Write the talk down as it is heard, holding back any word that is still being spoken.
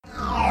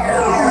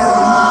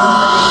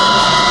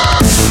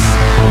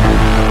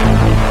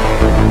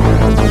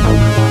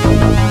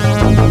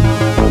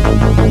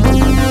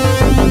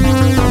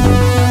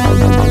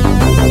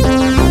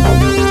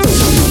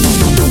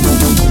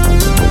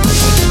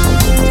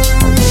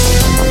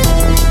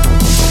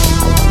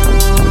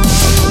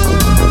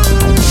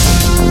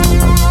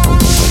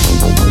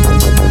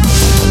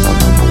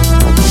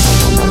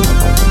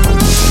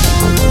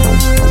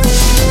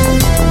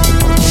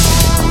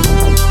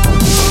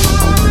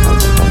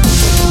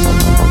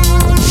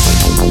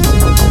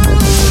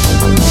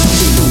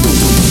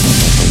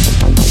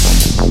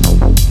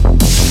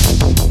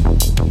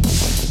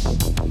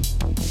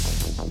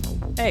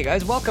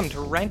guys, welcome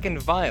to Rank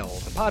and Vile,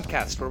 the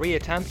podcast where we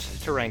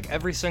attempt to rank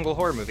every single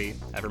horror movie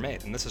ever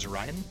made. And this is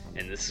Ryan.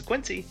 And this is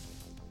Quincy.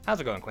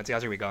 How's it going, Quincy?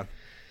 How's your week going?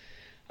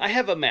 I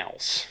have a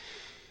mouse.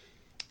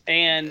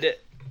 And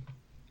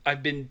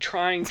I've been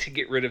trying to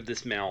get rid of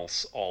this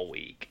mouse all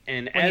week.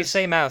 And when you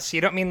say mouse,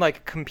 you don't mean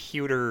like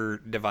computer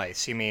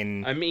device. You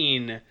mean... I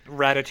mean...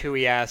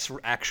 Ratatouille-ass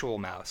actual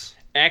mouse.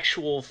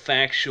 Actual,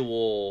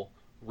 factual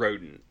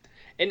rodent.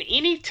 And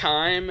any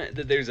time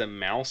that there's a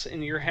mouse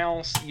in your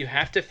house, you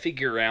have to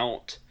figure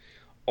out,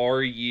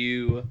 are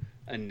you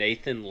a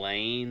Nathan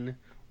Lane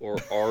or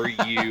are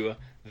you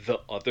the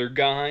other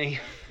guy?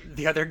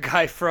 The other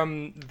guy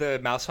from the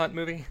Mouse Hunt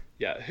movie?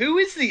 Yeah, who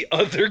is the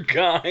other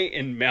guy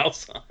in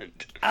Mouse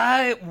Hunt?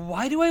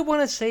 Why do I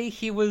want to say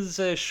he was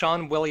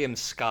Sean William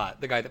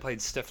Scott, the guy that played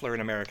Stifler in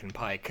American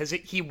Pie? Because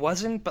he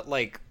wasn't, but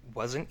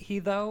wasn't he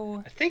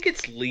though? I think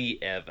it's Lee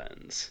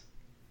Evans.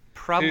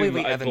 Probably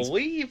Lee Evans. I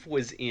believe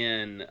was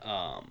in,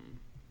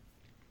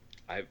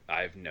 I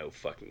have no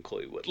fucking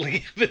clue what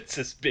Lee Evans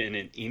has been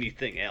in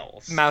anything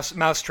else.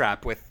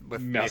 Mousetrap with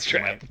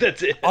Mousetrap.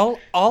 That's it.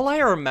 All I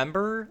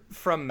remember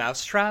from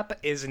Mousetrap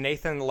is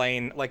Nathan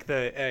Lane, like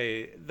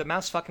the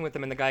mouse fucking with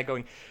him and the guy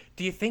going,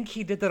 "Do you think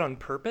he did that on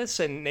purpose?"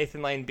 And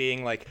Nathan Lane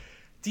being like,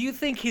 "Do you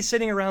think he's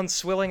sitting around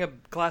swilling a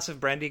glass of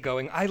brandy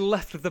going, 'I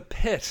left the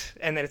pit'?"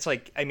 And then it's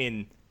like, I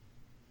mean,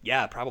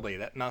 yeah, probably.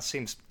 That mouse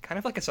seems kind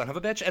of like a son of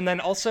a bitch. And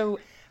then also,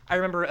 I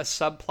remember a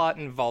subplot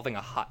involving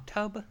a hot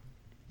tub.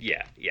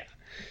 Yeah.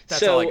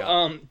 That's all I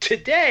got. So,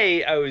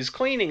 today I was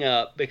cleaning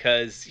up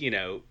because,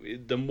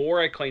 the more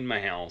I clean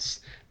my house,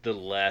 the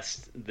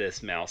less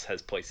this mouse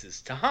has places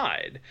to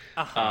hide.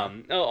 Uh-huh.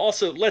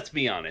 Also, let's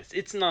be honest.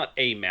 It's not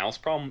a mouse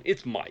problem.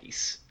 It's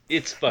mice.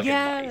 It's fucking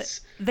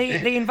mice.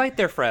 They invite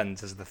their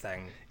friends is the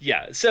thing.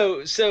 Yeah, so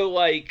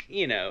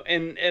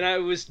and I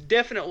was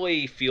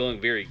definitely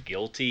feeling very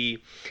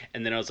guilty,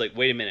 and then I was like,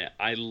 wait a minute,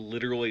 I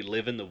literally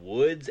live in the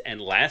woods, and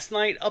last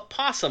night a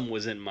possum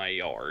was in my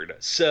yard,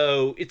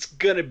 so it's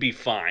gonna be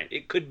fine.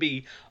 It could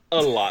be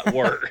a lot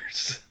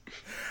worse.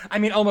 I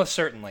mean, almost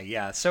certainly,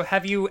 yeah. So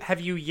have you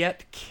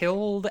yet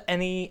killed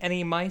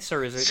any mice,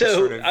 or is it so just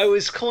sort of... I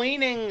was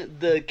cleaning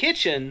the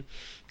kitchen,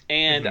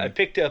 and Mm-hmm. I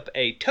picked up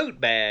a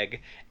tote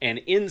bag, and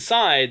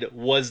inside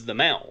was the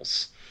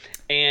mouse.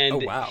 And Oh,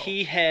 wow.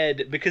 he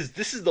had, because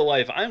this is the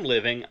life I'm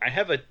living, I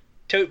have a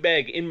tote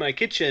bag in my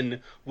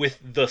kitchen with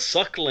The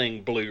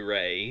Suckling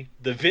Blu-ray,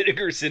 the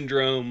Vinegar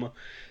Syndrome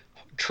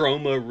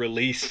trauma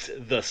released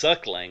The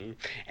Suckling,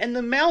 and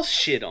the mouse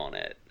shit on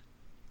it.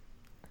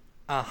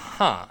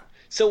 Uh-huh.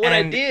 So what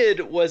I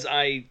did was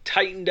I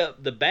tightened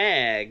up the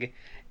bag,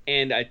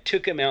 and I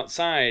took him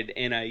outside,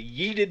 and I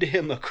yeeted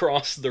him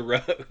across the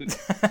road.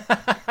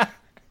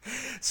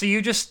 So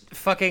you just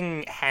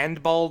fucking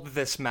handballed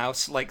this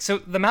mouse, so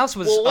the mouse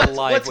was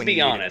alive let's when be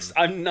you honest. him.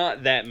 I'm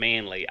not that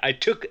manly. I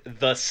took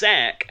the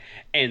sack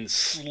and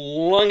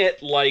slung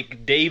it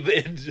like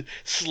David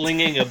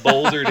slinging a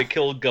boulder to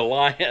kill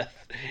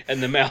Goliath,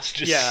 and the mouse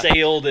just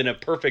sailed in a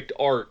perfect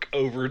arc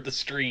over the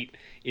street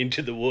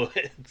into the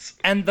woods.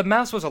 And the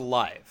mouse was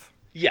alive.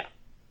 Yeah.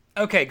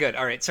 Okay, good.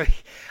 All right. So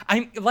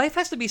life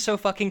has to be so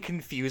fucking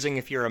confusing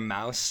if you're a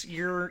mouse.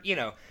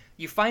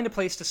 You find a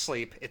place to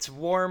sleep, it's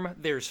warm,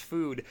 there's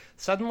food.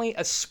 Suddenly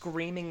a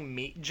screaming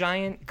meat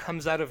giant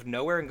comes out of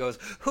nowhere and goes,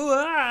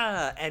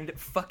 "Hooah!" and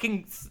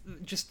fucking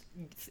just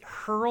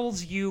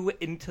hurls you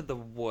into the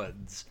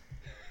woods.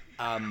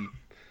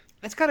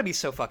 That's gotta be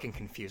so fucking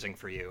confusing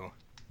for you.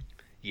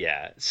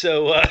 Yeah.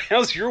 So,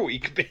 how's your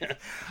week been?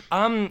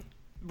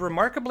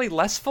 Remarkably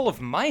less full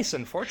of mice,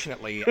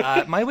 unfortunately.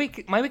 My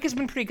week has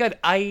been pretty good.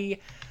 I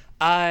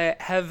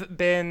have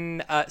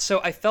been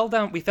so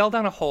we fell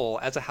down a hole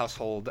as a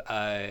household.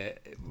 So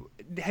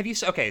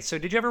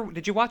did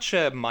you watch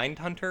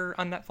Mindhunter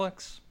on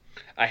Netflix?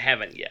 I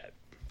haven't yet.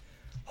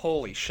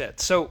 Holy shit.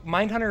 So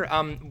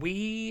Mindhunter,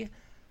 we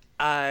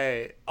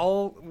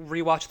all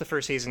rewatched the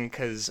first season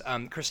because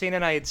Christina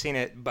and I had seen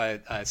it,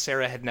 but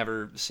Sarah had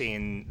never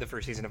seen the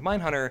first season of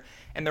Mindhunter,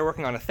 and they're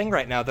working on a thing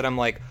right now that I'm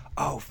like,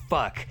 oh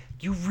fuck,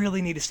 you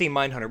really need to see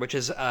Mindhunter, which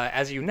is,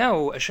 as you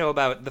know, a show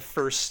about the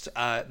first,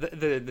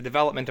 the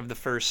development of the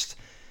first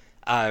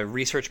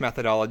research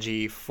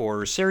methodology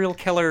for serial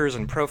killers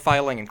and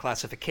profiling and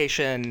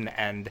classification,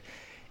 and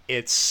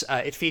it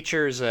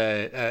features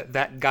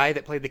that guy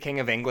that played the King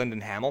of England in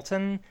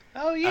Hamilton.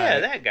 Oh yeah,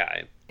 that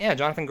guy. Yeah,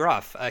 Jonathan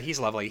Groff. He's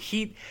lovely.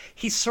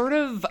 He's sort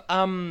of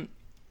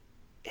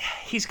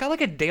he's got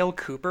like a Dale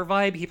Cooper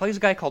vibe. He plays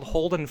a guy called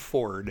Holden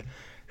Ford,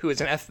 who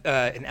is an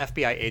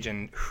FBI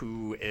agent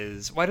who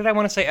is... Why did I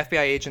want to say FBI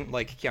agent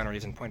like Keanu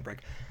Reeves in Point Break?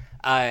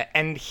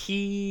 And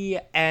he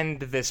and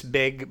this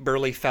big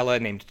burly fella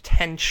named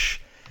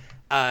Tench,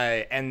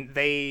 and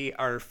they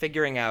are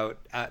figuring out...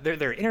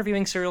 They're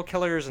interviewing serial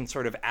killers and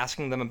sort of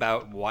asking them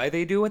about why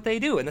they do what they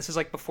do. And this is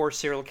like before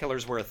serial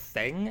killers were a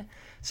thing.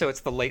 So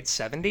it's the late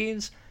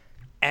 70s.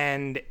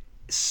 And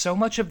so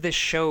much of this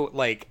show,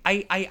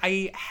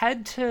 I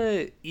had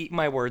to eat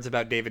my words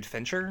about David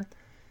Fincher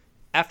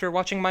after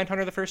watching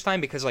Mindhunter the first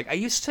time because, like, I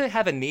used to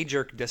have a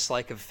knee-jerk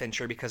dislike of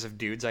Fincher because of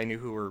dudes I knew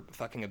who were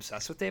fucking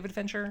obsessed with David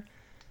Fincher.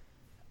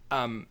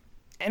 And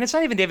it's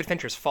not even David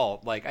Fincher's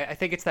fault. Like, I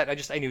think it's that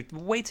I knew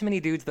way too many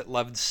dudes that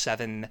loved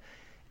Seven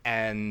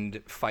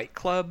and Fight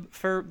Club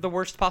for the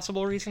worst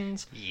possible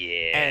reasons.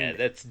 Yeah, and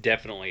that's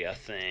definitely a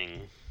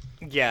thing.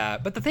 Yeah,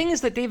 but the thing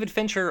is that David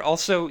Fincher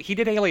also, he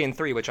did Alien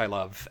 3, which I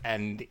love,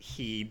 and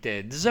he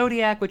did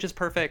Zodiac, which is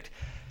perfect.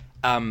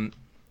 And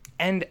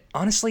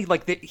honestly,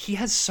 like, he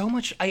has so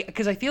much,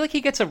 because I feel like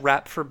he gets a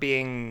rap for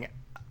being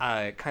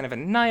kind of a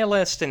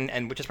nihilist,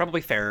 and which is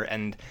probably fair,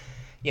 and,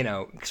 you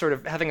know, sort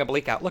of having a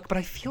bleak outlook, but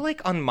I feel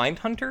like on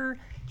Mindhunter,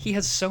 he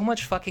has so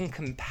much fucking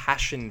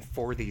compassion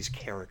for these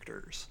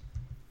characters.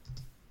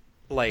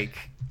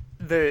 Like,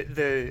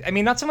 I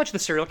mean, not so much the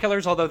serial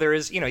killers, although there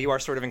is, you know, you are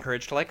sort of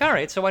encouraged to, like, all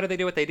right, so why do they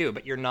do what they do?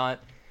 But you're not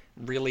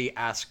really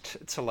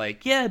asked to,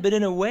 like, yeah, but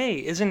in a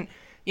way, isn't,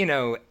 you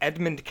know,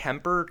 Edmund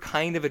Kemper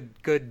kind of a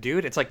good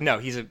dude? It's like, no,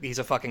 he's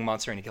a fucking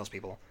monster and he kills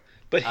people.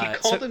 But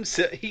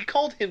he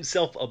called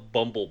himself a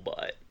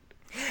bumblebutt.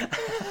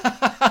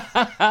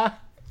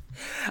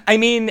 I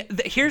mean,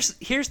 here's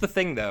the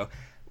thing, though.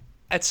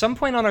 At some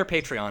point on our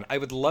Patreon, I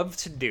would love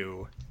to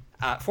do...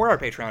 for our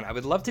Patreon, I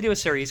would love to do a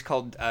series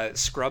called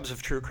Scrubs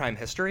of True Crime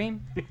History,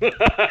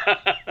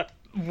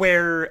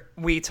 where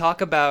we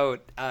talk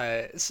about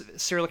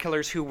serial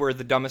killers who were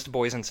the dumbest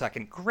boys in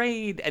second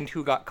grade and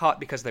who got caught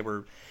because they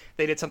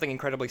did something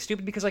incredibly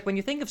stupid. Because, like, when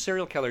you think of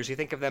serial killers, you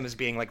think of them as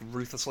being, like,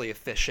 ruthlessly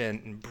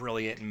efficient and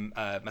brilliant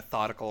and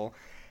methodical,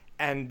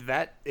 and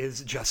that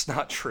is just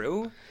not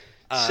true.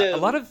 A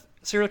lot of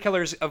serial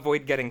killers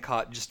avoid getting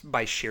caught just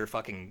by sheer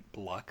fucking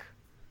luck.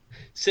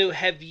 So,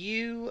 have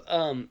you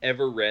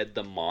ever read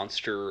The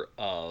Monster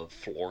of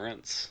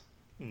Florence?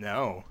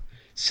 No.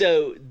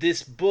 So,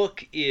 this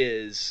book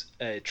is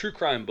a true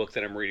crime book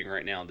that I'm reading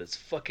right now that's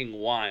fucking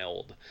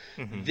wild.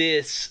 Mm-hmm.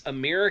 This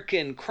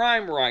American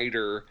crime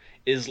writer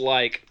is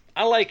like,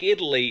 I like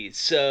Italy,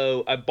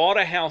 so I bought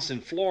a house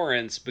in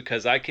Florence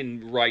because I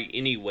can write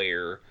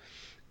anywhere.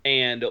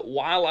 And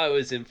while I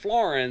was in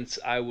Florence,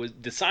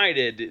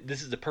 decided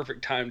this is the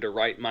perfect time to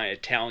write my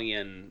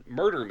Italian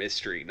murder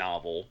mystery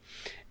novel.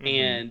 Mm-hmm.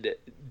 And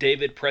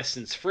David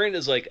Preston's friend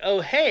is like,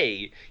 oh,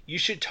 hey, you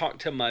should talk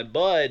to my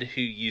bud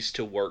who used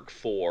to work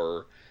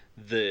for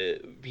the,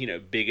 you know,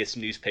 biggest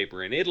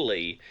newspaper in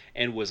Italy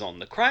and was on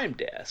the crime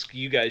desk.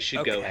 You guys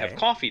should go have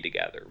coffee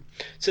together.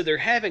 So they're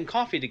having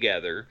coffee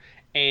together.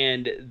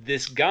 And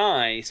this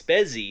guy,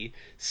 Spezzi,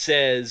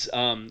 says,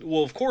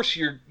 well, of course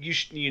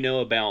you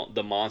know about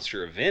the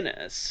Monster of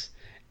Venice.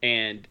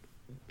 And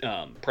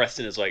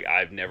Preston is like,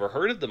 I've never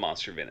heard of the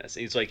Monster of Venice.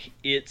 And he's like,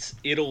 he's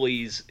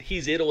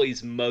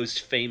Italy's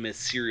most famous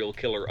serial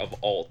killer of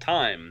all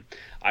time.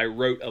 I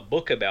wrote a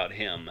book about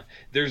him.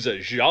 There's a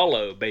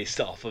giallo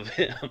based off of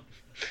him.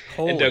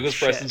 And Douglas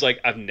Preston's like,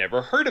 I've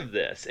never heard of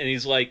this. And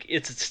he's like,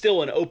 it's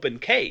still an open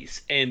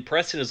case. And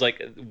Preston is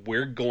like,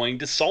 we're going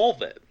to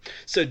solve it.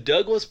 So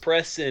Douglas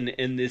Preston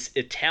and this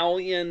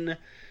Italian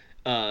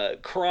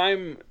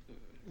crime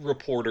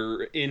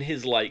reporter in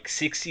his like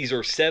 60s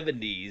or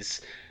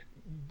 70s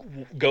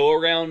go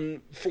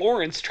around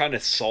Florence trying to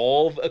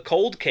solve a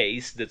cold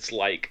case that's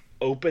like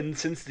open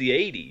since the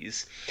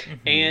 80s.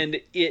 Mm-hmm.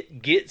 And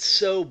it gets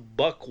so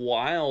buck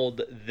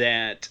wild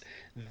that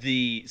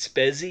the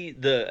Spezzi,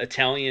 the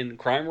Italian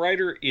crime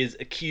writer, is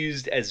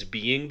accused as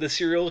being the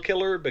serial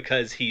killer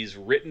because he's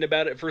written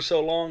about it for so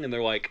long, and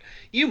they're like,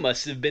 you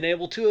must have been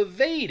able to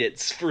evade it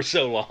for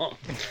so long.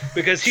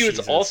 Because he was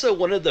also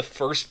one of the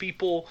first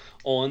people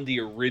on the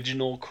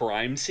original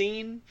crime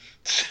scene.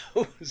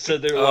 So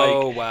they're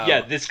like, wow.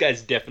 Yeah, this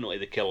guy's definitely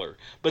the killer.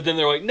 But then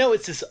they're like, no,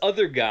 it's this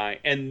other guy.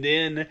 And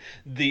then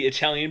the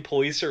Italian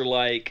police are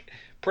like,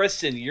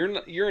 Preston,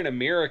 you're an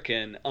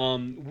American.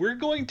 We're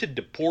going to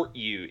deport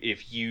you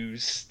if you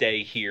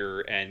stay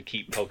here and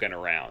keep poking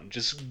around.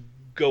 Just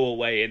go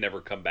away and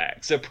never come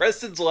back. So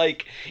Preston's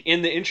like,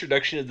 in the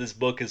introduction of this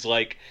book, is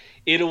like,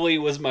 Italy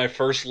was my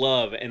first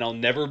love, and I'll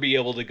never be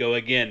able to go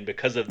again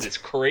because of this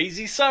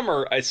crazy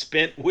summer I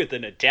spent with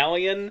an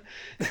Italian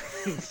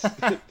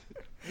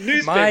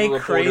newspaper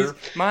reporter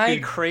who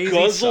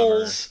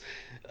guzzles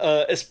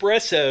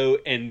espresso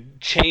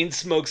and chain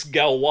smokes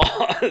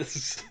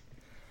Gauloise.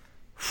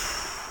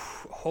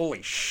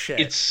 Holy shit.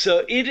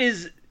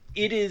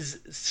 It is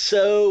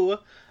so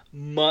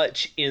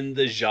much in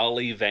the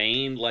Jolly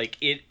vein. Like,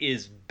 it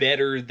is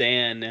better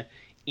than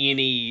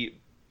any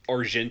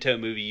Argento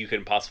movie you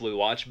can possibly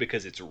watch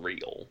because it's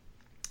real.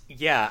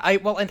 Yeah,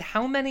 and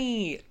how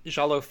many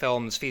Giallo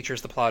films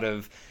features the plot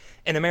of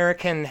an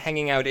American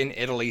hanging out in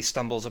Italy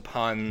stumbles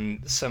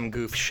upon some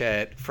goof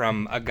shit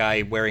from a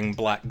guy wearing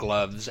black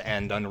gloves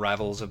and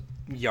unravels a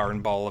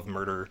yarn ball of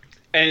murder?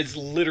 And it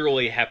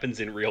literally happens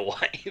in real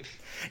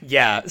life.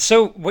 Yeah.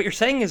 So what you're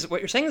saying is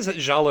that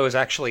Giallo is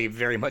actually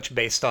very much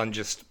based on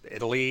just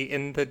Italy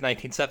in the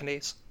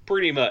 1970s?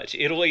 Pretty much.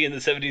 Italy in the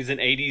 70s and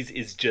 80s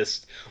is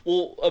just...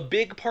 Well, a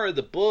big part of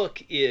the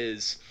book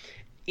is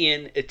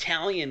in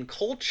Italian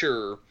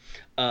culture,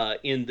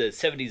 in the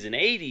 70s and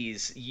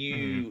 80s,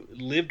 you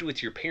lived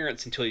with your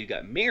parents until you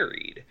got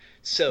married.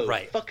 So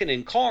Right. fucking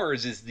in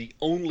cars is the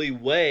only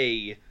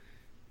way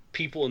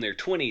people in their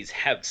 20s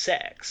have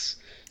sex.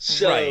 Right.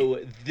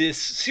 So this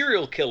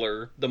serial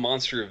killer, the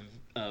monster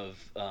of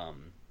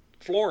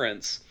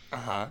Florence,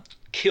 Uh-huh.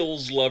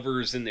 kills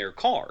lovers in their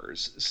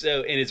cars.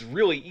 So, and it's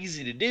really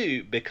easy to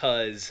do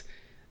because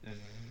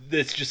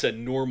that's just a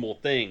normal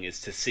thing, is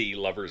to see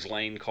lovers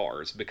lane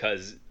cars,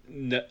 because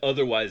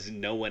otherwise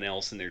no one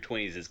else in their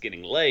 20s is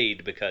getting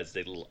laid because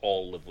they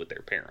all live with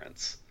their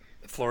parents.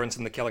 Florence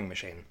and the Killing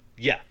Machine.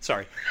 Yeah.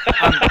 Sorry.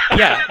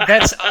 Yeah,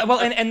 that's well,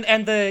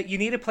 and the "You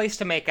Need a Place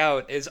to Make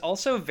Out" is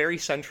also very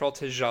central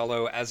to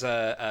giallo as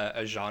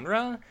a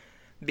genre,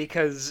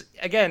 because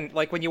again,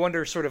 like when you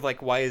wonder sort of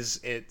like why is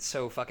it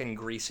so fucking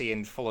greasy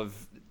and full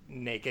of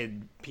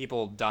naked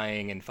people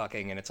dying and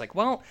fucking, and it's like,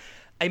 well,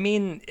 I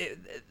mean,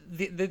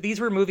 these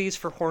were movies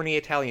for horny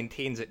Italian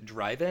teens at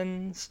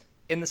drive-ins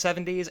in the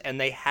 70s, and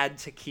they had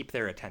to keep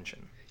their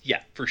attention.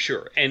 Yeah, for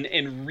sure.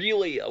 And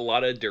really a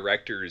lot of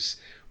directors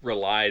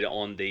relied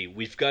on the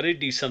we've got to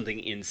do something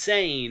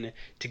insane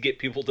to get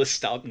people to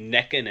stop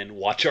necking and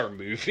watch our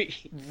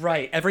movie.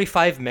 Right. Every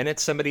 5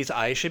 minutes, somebody's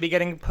eye should be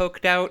getting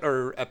poked out,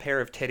 or a pair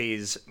of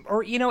titties,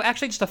 or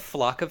actually just a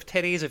flock of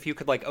titties. If you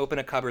could like open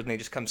a cupboard and they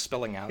just come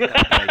spilling out, that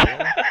would be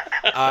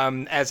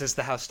ideal. As is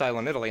the house style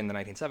in Italy in the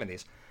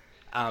 1970s.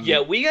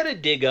 Yeah, we got to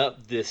dig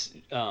up this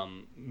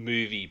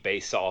movie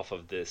based off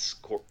of this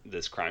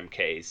crime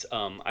case.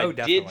 I did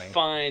Definitely.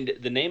 find,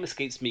 the name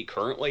escapes me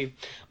currently,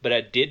 but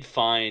I did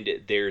find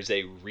there's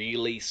a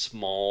really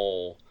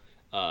small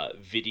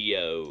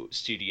video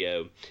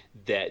studio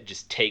that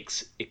just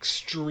takes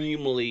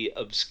extremely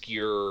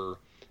obscure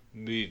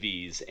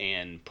movies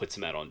and puts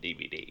them out on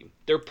DVD.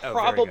 They're Oh,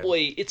 very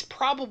good. it's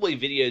probably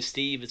Video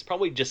Steve. It's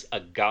probably just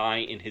a guy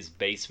in his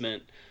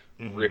basement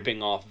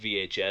ripping off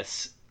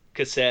VHS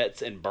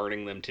cassettes and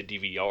burning them to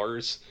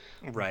DVRs.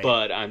 Right.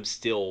 But I'm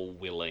still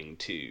willing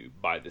to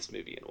buy this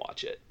movie and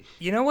watch it.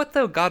 You know what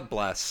though? God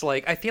bless.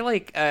 Like, I feel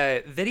like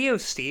Video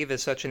Steve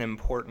is such an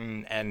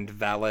important and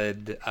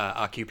valid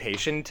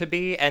occupation to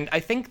be, and I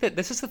think that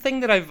this is the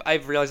thing that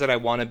I've realized that I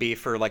want to be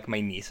for like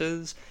my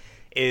nieces.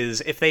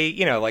 Is if they,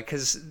 like,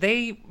 because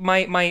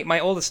my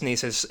oldest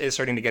niece is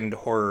starting to get into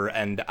horror,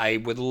 and I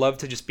would love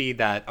to just be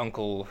that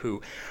uncle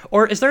who,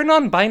 or is there a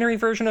non-binary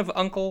version of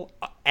uncle?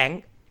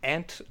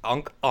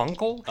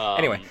 Uncle?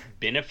 Anyway,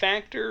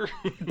 Benefactor?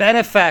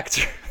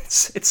 benefactor.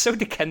 It's so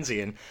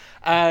Dickensian.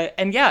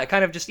 And yeah,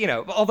 kind of just,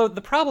 although the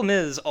problem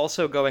is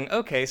also going,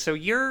 okay, so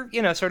you're,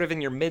 sort of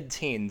in your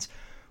mid-teens.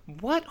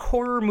 What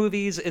horror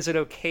movies is it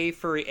okay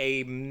for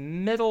a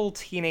middle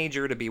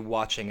teenager to be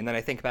watching? And then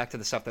I think back to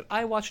the stuff that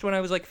I watched when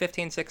I was like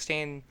 15,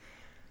 16.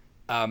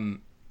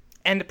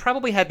 And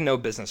probably had no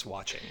business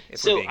watching.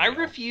 So I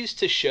refuse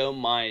to show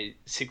my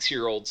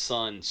 6-year-old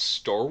son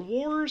Star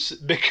Wars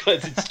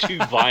because it's too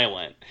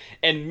violent.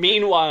 And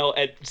meanwhile,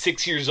 at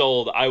 6 years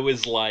old, I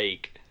was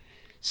like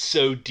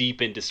so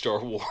deep into Star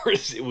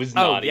Wars, it was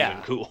not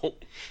even cool.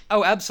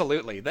 Oh,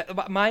 absolutely.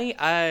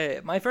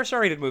 My first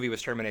R-rated movie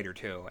was Terminator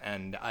 2,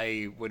 and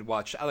I would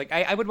watch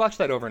I would watch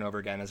that over and over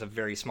again as a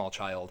very small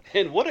child.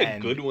 And what a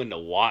good one to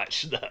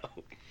watch,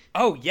 though.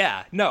 Oh,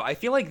 yeah. No, I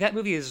feel like that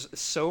movie is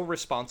so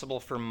responsible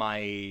for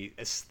my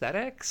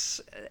aesthetics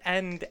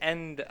and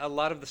a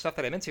lot of the stuff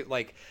that I'm into.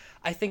 Like,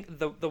 I think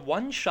the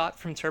one shot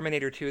from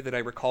Terminator 2 that I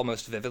recall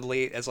most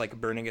vividly as, like,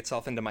 burning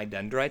itself into my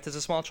dendrites as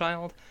a small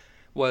child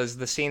was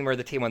the scene where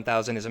the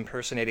T-1000 is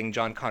impersonating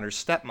John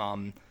Connor's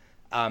stepmom,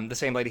 the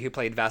same lady who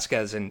played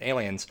Vasquez in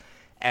Aliens.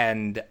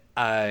 And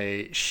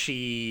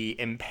she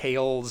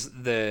impales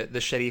the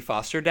shitty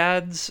foster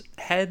dad's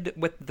head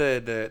with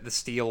the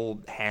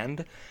steel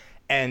hand.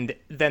 And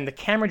then the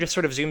camera just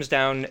sort of zooms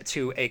down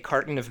to a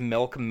carton of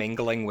milk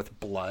mingling with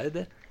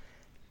blood.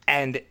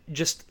 And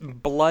just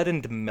blood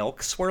and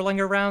milk swirling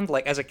around.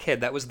 Like, as a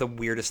kid, that was the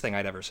weirdest thing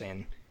I'd ever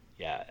seen.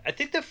 Yeah, I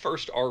think the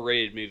first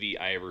R-rated movie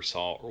I ever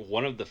saw, or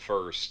one of the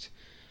first,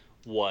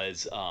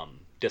 was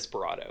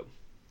Desperado.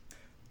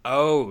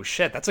 Oh,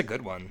 shit, that's a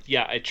good one.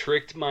 Yeah, I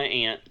tricked my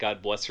aunt,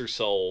 God bless her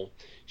soul.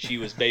 She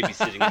was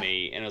babysitting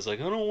me, and I was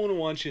like, I don't want to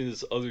watch any of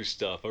this other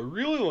stuff. I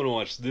really want to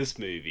watch this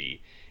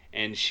movie.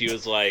 And she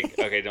was like,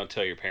 okay, don't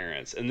tell your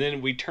parents. And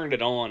then we turned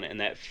it on, and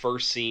that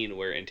first scene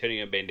where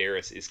Antonio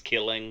Banderas is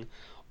killing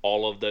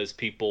all of those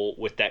people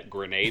with that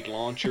grenade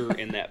launcher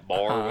in that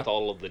bar with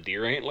all of the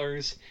deer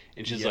antlers.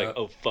 And she's like,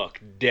 oh, fuck,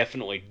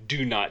 definitely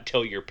do not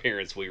tell your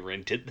parents we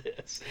rented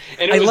this.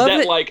 And it was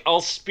that, like,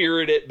 I'll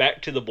spirit it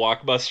back to the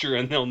Blockbuster,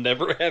 and they'll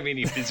never have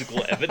any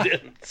physical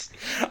evidence.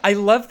 I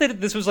love that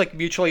this was, like,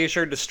 mutually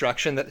assured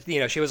destruction,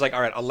 that, she was like,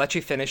 all right, I'll let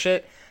you finish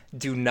it.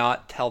 Do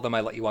not tell them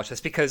I let you watch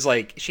this, because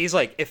like she's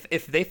like,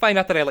 if they find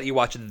out that I let you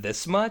watch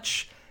this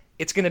much,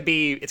 it's gonna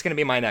be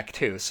my neck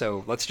too.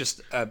 So let's just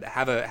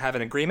have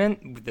an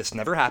agreement. This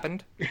never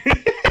happened,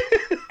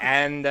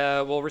 and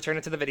we'll return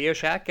it to the Video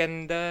Shack,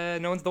 and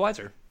no one's the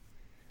wiser.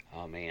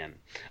 Oh man,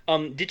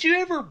 did you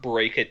ever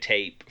break a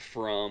tape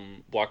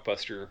from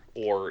Blockbuster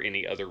or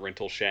any other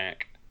rental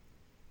shack?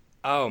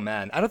 Oh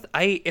man, I don't.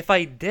 I if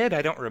I did,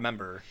 I don't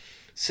remember.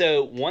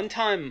 So one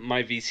time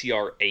my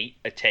VCR ate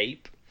a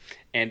tape,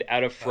 and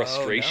out of Oh no.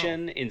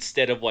 frustration,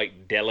 instead of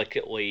like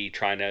delicately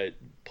trying to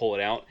pull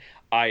it out,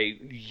 I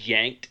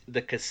yanked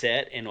the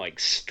cassette and like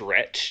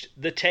stretched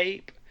the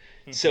tape.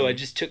 So I Hmm.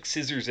 just took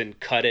scissors and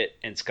cut it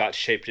and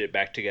scotch taped it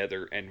back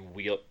together and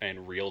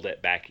reeled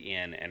it back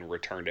in and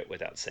returned it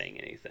without saying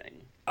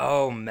anything.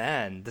 Oh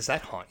man, does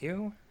that haunt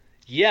you?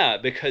 Yeah,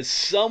 because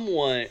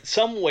someone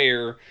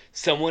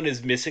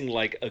is missing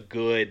like a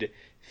good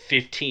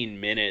 15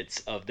 minutes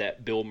of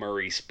that Bill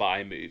Murray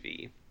spy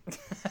movie,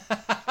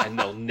 and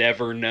they'll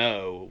never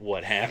know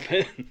what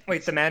happened.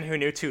 Wait, the man who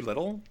knew too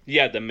little?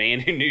 Yeah, the man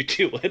who knew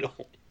too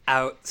little.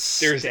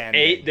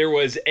 Outstanding. There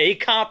was a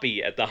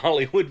copy at the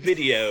Hollywood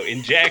Video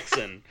in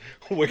Jackson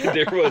where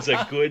there was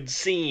a good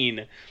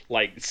scene,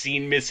 like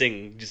scene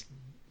missing, just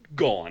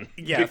gone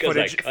Yeah, because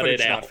I footage cut it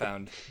footage not out.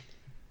 found.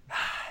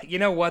 You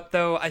know what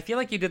though? I feel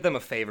like you did them a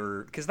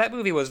favor because that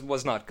movie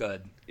was not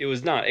good. It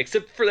was not,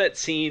 except for that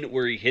scene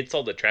where he hits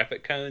all the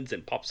traffic cones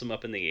and pops them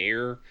up in the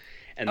air,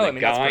 and Oh, the I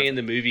mean that's guy in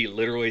the perfect. movie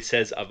literally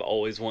says, "I've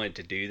always wanted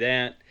to do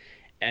that."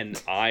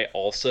 And I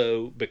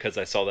also, because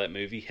I saw that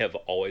movie, have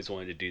always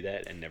wanted to do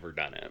that and never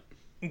done it.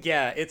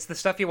 Yeah, it's the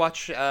stuff you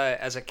watch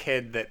as a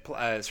kid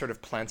that sort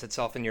of plants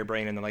itself in your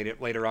brain, and then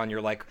later on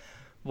you're like,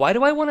 why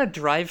do I want to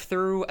drive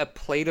through a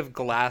plate of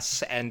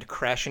glass and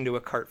crash into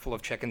a cart full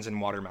of chickens and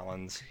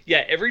watermelons?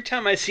 Yeah, every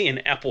time I see an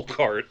apple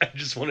cart, I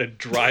just want to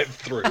drive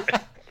through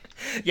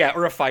Yeah,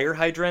 or a fire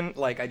hydrant.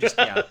 Like I just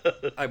yeah,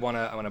 it. I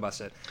wanna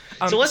bust it.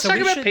 So let's So talk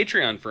we about should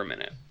Patreon for a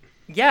minute.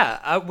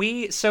 yeah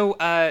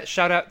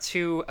shout out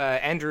to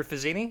Andrew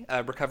Fazzini,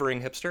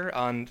 recovering hipster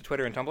on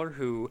Twitter and Tumblr,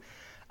 who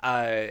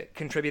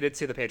contributed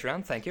to the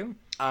Patreon. Thank you.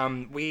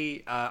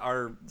 We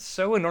are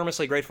so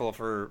enormously grateful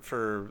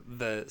for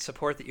the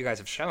support that you guys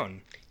have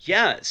shown.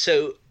 Yeah,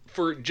 so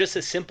for just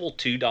a simple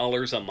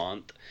 $2 a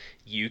month,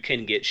 you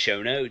can get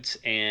show notes,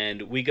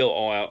 and we go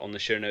all out on the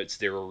show notes.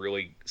 There are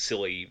really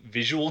silly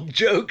visual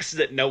jokes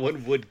that no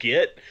one would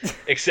get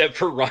except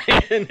for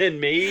Ryan and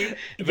me,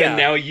 but Yeah,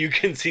 now you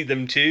can see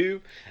them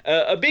too.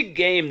 A big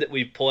game that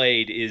we've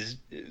played is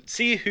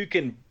see who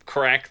can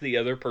crack the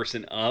other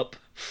person up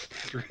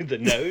through the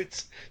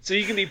notes. So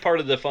you can be part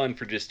of the fun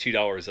for just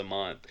 $2 a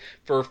month.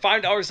 For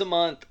 $5 a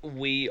month,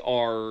 we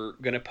are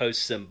going to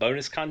post some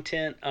bonus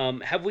content.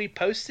 Have we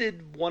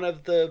posted one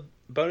of the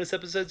bonus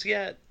episodes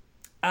yet?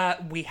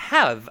 we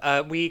have.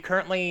 We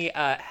currently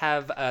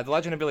have the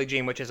Legend of Billie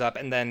Jean, which is up,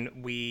 and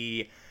then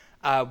we.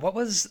 What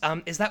was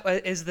is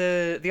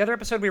the other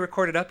episode we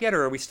recorded up yet,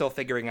 or are we still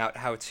figuring out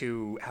how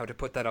to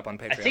put that up on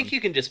I think Patreon?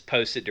 you can just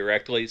post it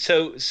directly.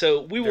 So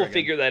we will Very good.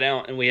 figure that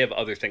out, and we have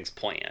other things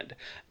planned.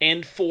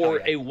 And Oh for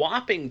yeah. a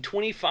whopping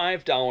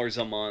 $25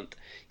 a month,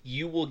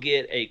 you will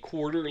get a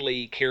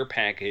quarterly care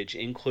package,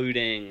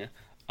 including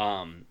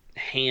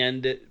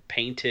hand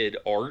painted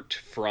art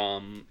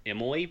from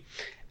Emily,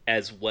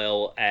 as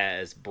well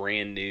as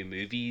brand new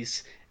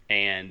movies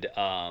and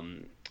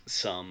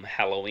some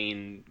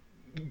Halloween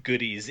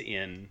goodies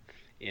in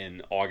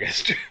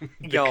August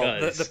Y'all,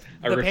 because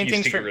I the refuse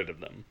paintings to get from rid of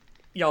them.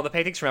 y'all the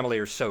paintings from Emily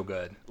are so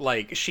good.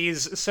 Like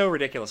she's so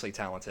ridiculously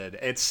talented.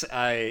 It's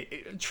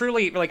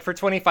truly like for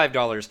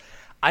 $25.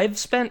 I've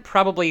spent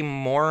probably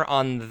more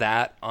on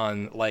that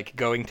on like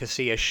going to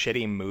see a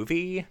shitty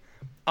movie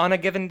on a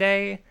given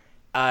day.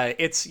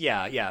 It's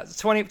yeah.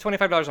 It's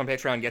 $25 on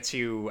Patreon gets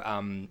you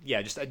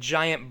yeah, just a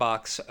giant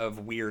box of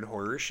weird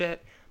horror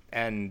shit,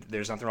 and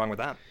there's nothing wrong with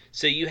that.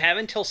 So you have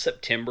until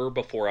September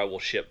before I will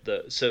ship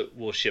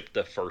we'll ship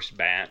the first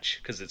batch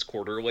because it's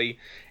quarterly,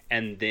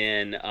 and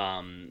then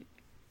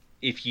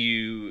if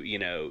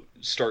you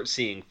start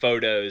seeing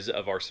photos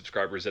of our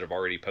subscribers that have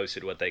already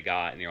posted what they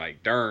got, and you're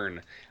like,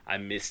 darn, I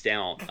missed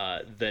out.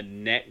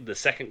 The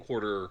second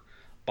quarter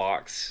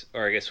box,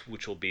 or I guess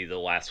which will be the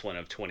last one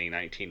of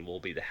 2019, will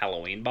be the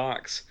Halloween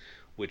box,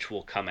 which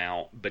will come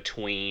out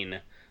between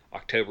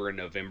October and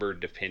November,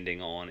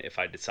 depending on if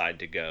I decide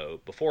to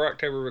go before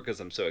October because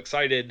I'm so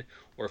excited,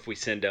 or if we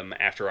send them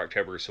after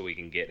October so we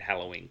can get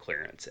Halloween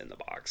clearance in the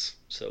box.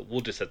 So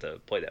we'll just have to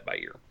play that by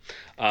ear.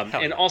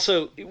 Hell And yeah,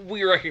 also,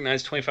 we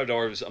recognize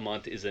 $25 a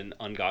month is an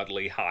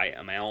ungodly high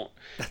amount.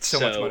 that's so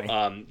much So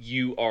money.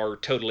 you are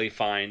totally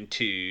fine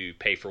to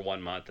pay for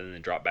 1 month and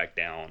then drop back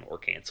down or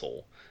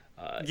cancel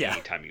Yeah.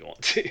 anytime you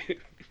want to.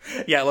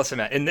 Yeah, listen,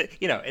 man.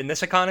 In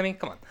this economy,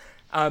 come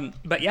on.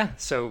 But yeah,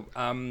 so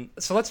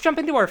let's jump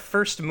into our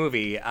first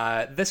movie.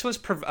 This was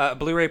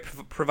Blu-ray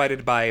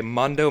provided by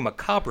Mondo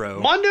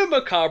Macabro. Mondo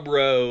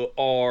Macabro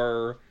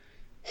are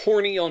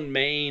horny on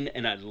Maine,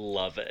 and I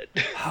love it.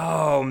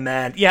 Oh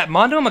man, yeah,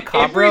 Mondo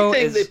Macabro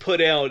Everything they is put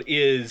out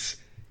is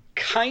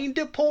kind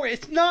of porn.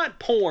 It's not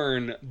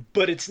porn,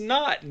 but it's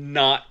not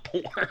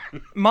porn.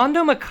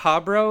 Mondo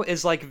Macabro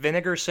is like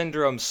Vinegar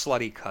Syndrome's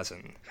slutty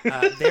cousin.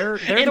 They're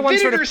the And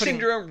ones sort Vinegar of putting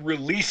Syndrome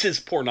releases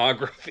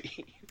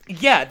pornography.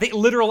 yeah, the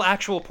literal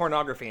actual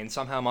pornography, and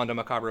somehow Mondo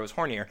Macabro is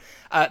hornier.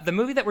 The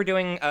movie that we're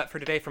doing for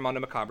today from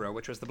Mondo Macabro,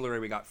 which was the Blu-ray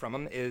we got from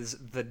him, is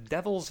The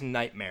Devil's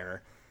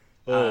Nightmare.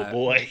 Oh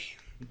boy,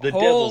 the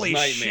Devil's Holy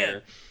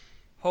Nightmare. shit!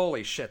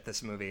 Holy shit,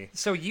 this movie.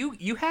 So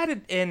you had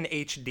it in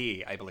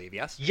HD, I believe,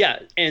 yes? Yeah,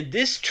 and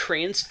this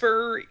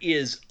transfer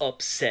is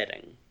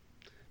upsetting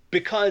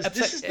because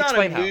this is not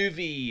a Explain how.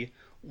 movie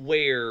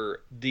where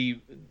the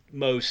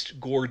most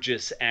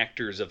gorgeous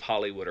actors of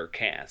Hollywood are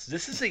cast.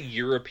 This is a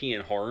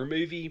European horror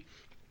movie.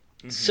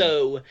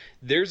 So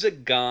there's a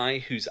guy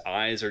whose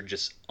eyes are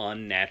just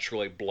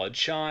unnaturally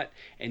bloodshot,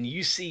 and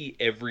you see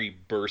every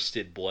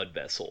bursted blood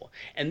vessel.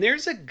 And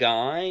there's a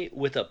guy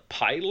with a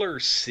pilar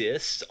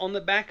cyst on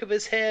the back of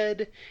his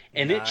head,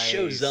 and it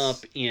shows up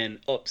Nice. in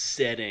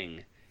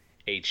upsetting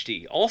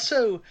HD.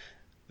 Also,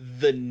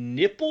 the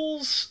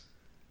nipples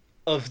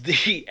of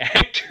the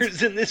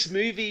actors in this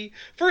movie.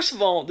 First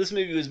of all, this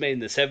movie was made in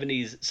the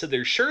 70s, so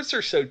their shirts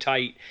are so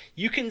tight,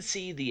 you can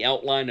see the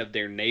outline of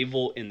their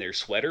navel in their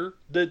sweater.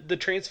 The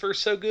transfer's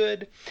so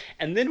good.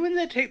 And then when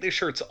they take their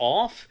shirts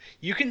off,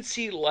 you can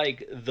see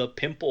like the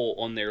pimple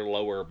on their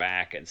lower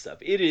back and stuff.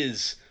 It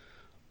is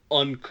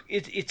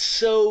it's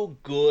so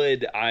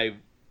good.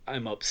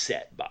 I'm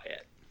upset by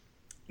it.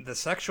 The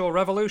sexual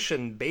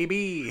revolution,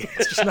 baby.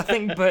 It's just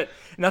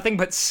nothing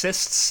but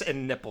cysts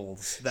and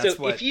nipples. That's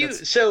So what. if you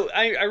That's, so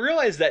I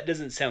realize that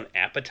doesn't sound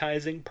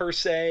appetizing per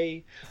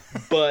se,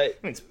 but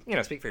I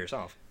mean, speak for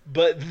yourself.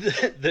 But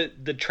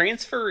the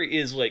transfer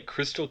is like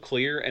crystal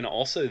clear, and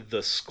also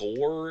the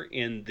score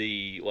in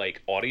the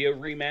like audio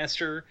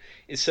remaster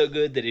is so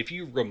good that if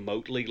you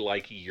remotely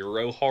like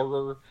Euro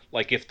horror,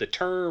 like if the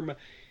term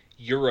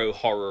Euro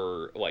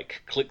horror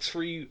like clicks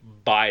for you,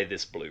 buy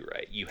this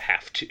Blu-ray. You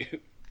have to.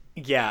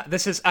 Yeah,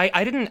 this is.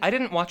 I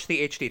didn't watch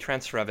the HD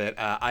transfer of it.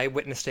 I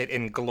witnessed it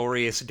in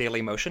glorious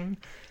Daily Motion.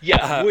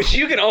 Yeah, which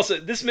you can also.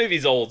 This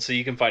movie's old, so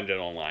you can find it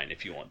online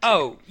if you want to.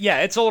 Oh yeah,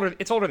 it's older.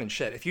 It's older than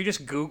shit. If you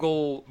just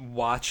Google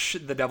 "Watch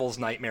the Devil's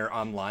Nightmare"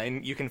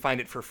 online, you can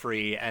find it for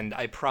free. And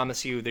I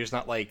promise you, there's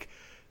not like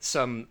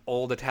some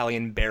old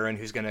Italian baron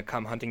who's gonna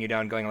come hunting you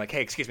down, going like,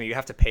 "Hey, excuse me, you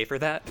have to pay for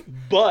that."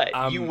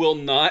 But you will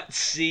not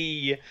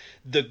see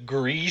the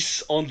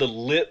grease on the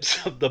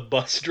lips of the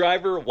bus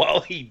driver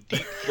while he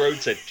deep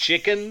throats a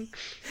chicken.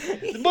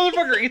 The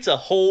motherfucker eats a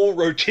whole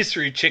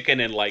rotisserie chicken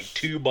in like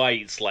 2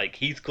 bites, like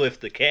Heathcliff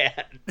the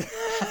cat.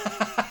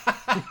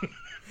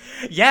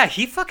 Yeah,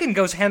 he fucking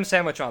goes ham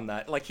sandwich on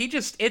that. Like he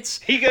just, it's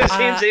He goes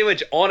ham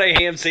sandwich on a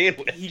ham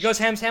sandwich. he goes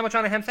ham sandwich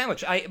on a ham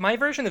sandwich. My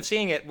version of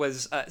seeing it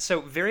was so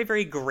very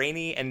very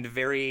grainy and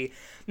very.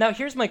 Now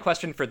here's my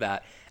question for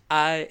that.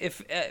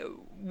 If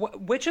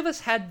which of us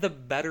had the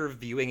better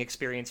viewing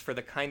experience for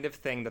the kind of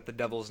thing that The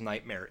Devil's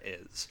Nightmare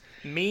is?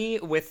 Me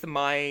with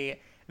my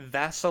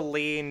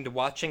Vaseline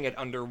watching it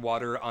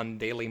underwater on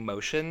Daily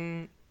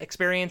Motion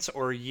experience,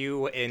 or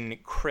you in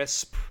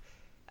crisp,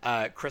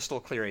 crystal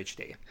clear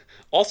HD?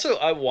 Also,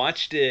 I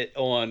watched it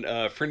on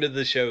a friend of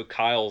the show,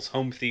 Kyle's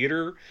home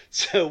theater.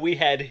 So we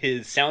had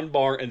his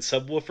soundbar and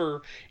subwoofer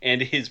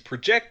and his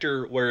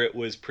projector where it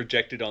was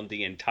projected on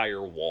the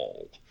entire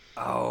wall.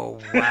 Oh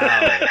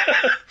wow!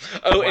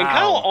 Oh, and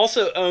Kyle Wow.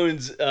 also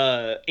owns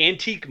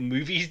antique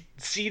movie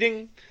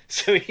seating,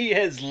 so he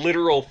has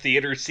literal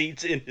theater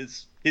seats in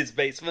his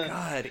basement.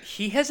 God,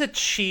 he has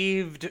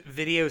achieved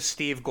Video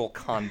Steve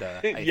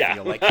Golconda. I Yeah.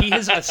 feel like he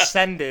has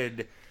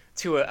ascended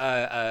to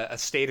a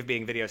state of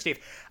being Video Steve.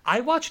 I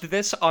watched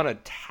this on a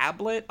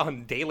tablet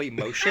on Daily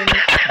Motion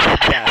at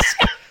my desk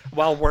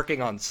while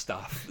working on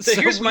stuff. So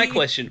here's my we-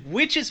 question: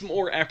 which is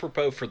more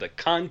apropos for the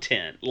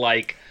content?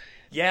 Like,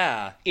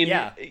 Yeah, in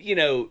yeah.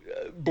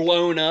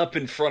 blown up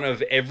in front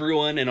of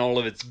everyone in all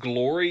of its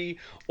glory,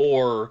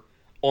 or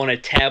on a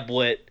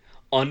tablet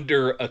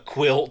under a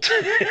quilt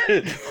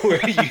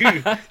where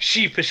you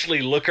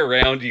sheepishly look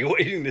around you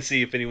waiting to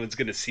see if anyone's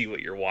going to see what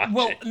you're watching.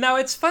 Well, now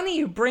it's funny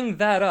you bring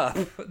that up,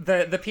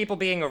 the people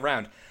being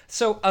around.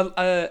 So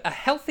a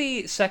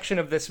healthy section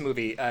of this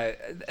movie,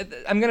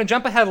 I'm going to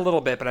jump ahead a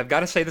little bit, but I've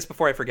got to say this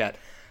before I forget.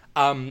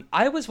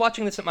 I was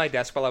watching this at my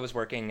desk while I was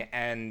working,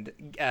 and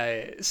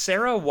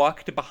Sarah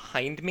walked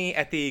behind me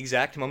at the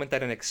exact moment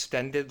that an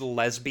extended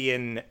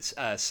lesbian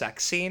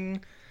sex scene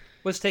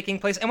was taking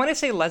place. And when I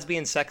say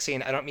lesbian sex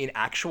scene, I don't mean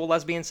actual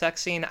lesbian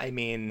sex scene. I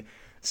mean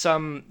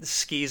some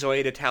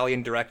schizoid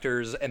Italian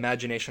director's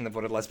imagination of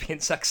what a lesbian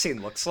sex scene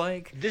looks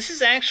like. This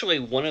is actually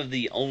one of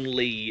the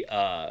only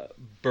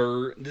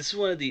this is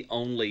one of the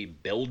only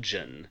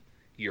Belgian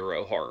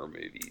Euro horror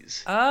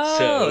movies. Oh,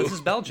 So, this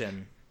is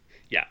Belgian.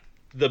 yeah,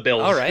 the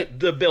Belgians. All right.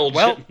 The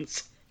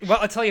Belgians. Well,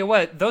 I'll tell you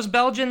what, those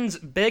Belgians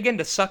big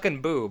into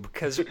sucking boob,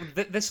 because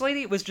this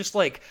lady was just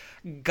like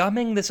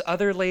gumming this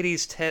other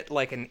lady's tit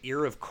like an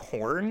ear of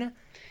corn.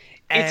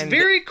 It's And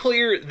very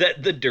clear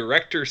that the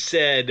director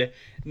said,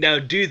 "Now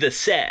do the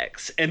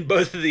sex," and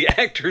both of the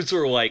actors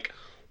were like,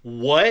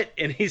 "What?"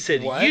 And he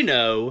said, What?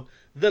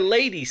 The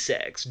lady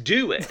sex,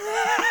 do it."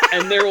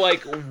 And they're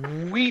like,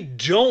 "We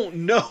don't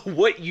know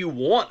what you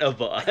want of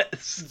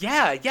us."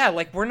 yeah,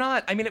 like we're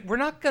not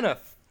gonna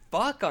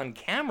fuck on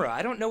camera.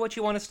 I don't know what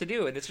you want us to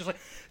do. And it's just like,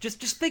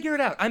 just figure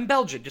it out. I'm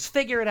Belgian, just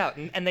figure it out.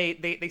 And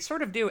they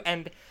sort of do.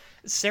 And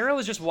Sarah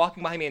was just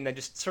walking behind me and then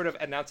just sort of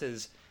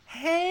announces,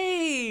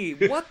 hey,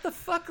 what the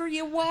fuck are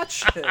you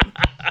watching?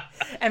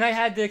 And I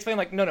had to explain,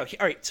 like, no, all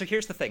right, so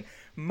here's the thing.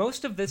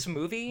 Most of this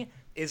movie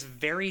is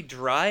very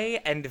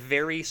dry and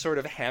very sort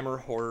of Hammer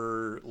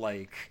horror,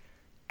 like,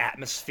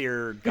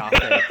 atmosphere,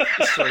 gothic,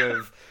 sort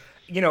of,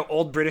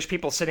 old British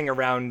people sitting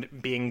around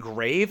being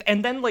grave,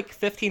 and then, like,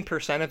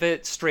 15% of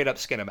it straight up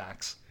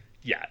Skinamax.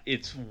 Yeah,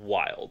 it's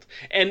wild.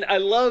 And I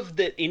love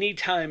that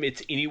anytime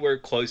it's anywhere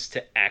close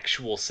to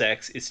actual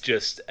sex, it's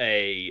just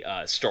a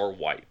star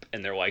wipe.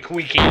 And they're like,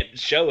 we can't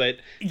show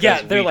it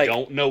because we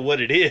don't know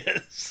what it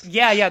is.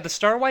 Yeah, the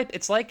star wipe,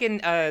 it's like in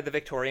the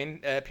Victorian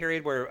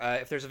period where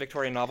if there's a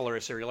Victorian novel or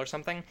a serial or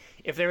something,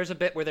 if there was a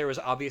bit where there was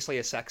obviously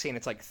a sex scene,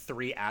 it's like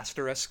 3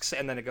 asterisks,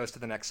 and then it goes to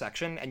the next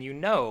section, and you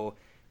know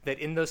that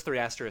in those 3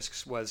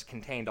 asterisks was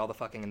contained all the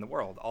fucking in the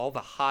world. All the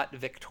hot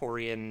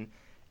Victorian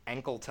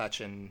ankle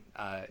touching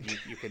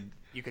you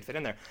could fit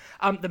in there.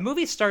 The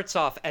movie starts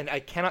off, and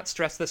I cannot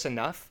stress this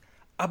enough,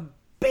 a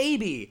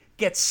baby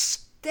gets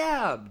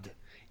stabbed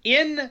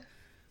in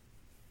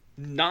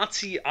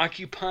Nazi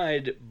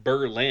occupied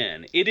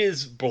Berlin. It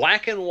is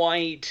black and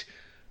white.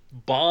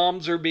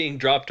 Bombs are being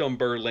dropped on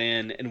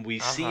Berlin, and we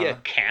see a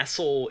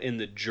castle in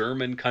the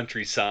German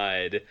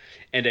countryside,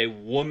 and a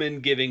woman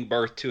giving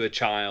birth to a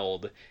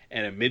child,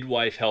 and a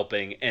midwife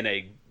helping, and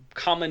a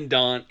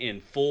commandant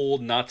in full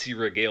Nazi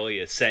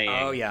regalia saying,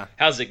 "Oh yeah,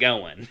 how's it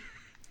going?"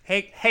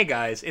 Hey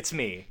guys, it's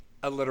me,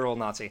 a literal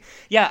Nazi.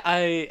 Yeah,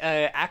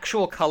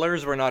 actual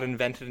colors were not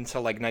invented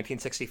until like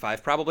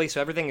 1965 probably, so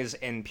everything is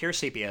in pure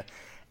sepia.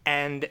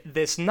 And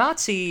this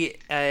Nazi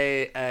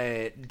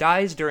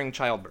dies during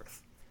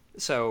childbirth,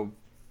 so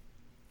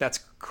that's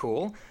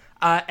cool.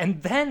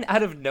 And then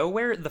out of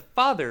nowhere, the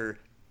father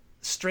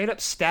straight up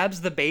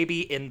stabs the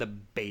baby in the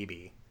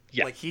baby.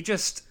 Yeah, like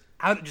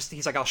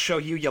he's like, I'll show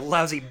you, you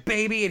lousy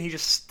baby, and he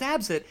just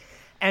stabs it.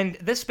 And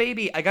this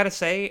baby, I gotta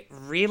say,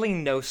 really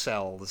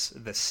no-sells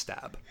this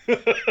stab.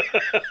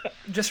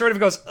 Just sort of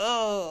goes,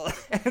 oh.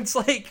 And it's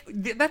like,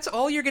 that's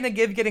all you're gonna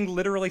give getting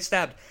literally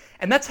stabbed.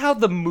 And that's how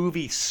the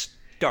movie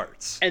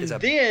starts. And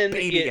then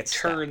it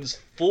turns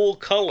full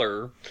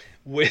color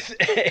with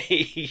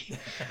a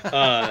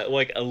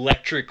like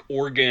electric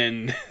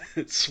organ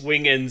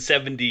swinging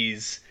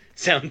 70s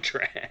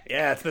soundtrack.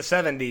 Yeah, it's the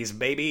 70s,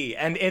 baby.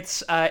 And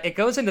it's it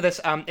goes into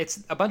this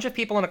it's a bunch of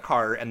people in a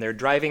car, and they're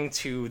driving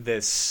to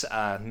this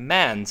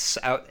manse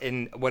out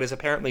in what is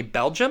apparently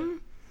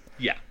Belgium.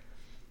 Yeah.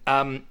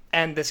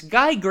 And this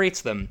guy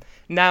greets them.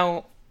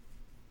 Now,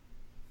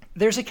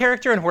 there's a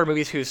character in horror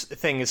movies whose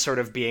thing is sort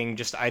of being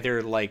just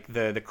either like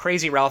the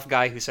crazy Ralph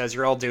guy who says,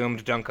 you're all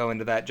doomed, don't go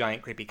into that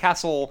giant creepy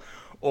castle,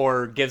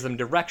 or gives them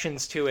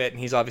directions to it, and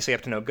he's obviously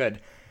up to no good.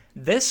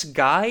 This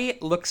guy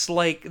looks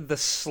like the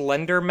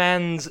Slender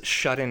Man's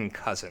shut-in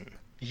cousin.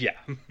 Yeah.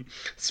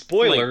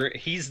 Spoiler, like,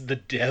 he's the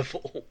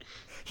devil.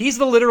 He's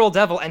the literal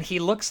devil, and he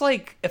looks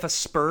like if a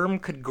sperm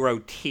could grow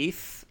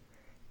teeth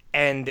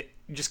and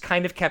just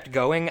kind of kept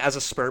going as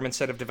a sperm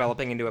instead of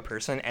developing into a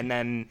person, and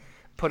then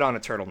put on a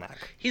turtleneck.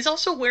 He's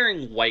also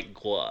wearing white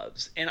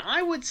gloves, and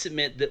I would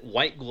submit that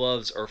white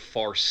gloves are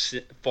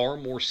far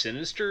more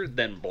sinister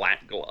than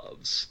black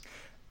gloves.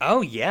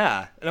 Oh,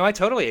 yeah. No, I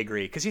totally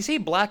agree. Because you see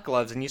black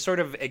gloves and you sort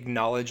of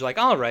acknowledge, like,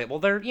 all right, well,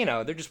 they're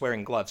just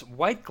wearing gloves.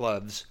 White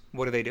gloves,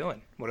 what are they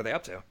doing? What are they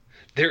up to?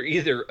 They're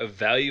either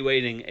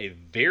evaluating a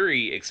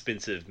very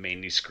expensive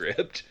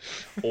manuscript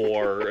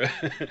or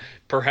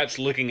perhaps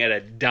looking at a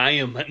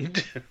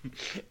diamond.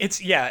 It's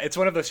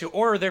one of those two.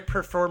 Or they're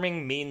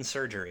performing mean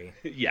surgery.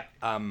 Yeah.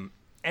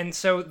 And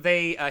so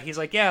he's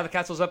like, yeah, the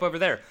castle's up over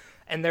there.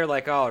 And they're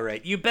like, all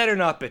right, you better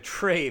not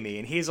betray me.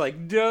 And he's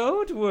like,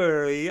 don't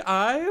worry,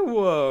 I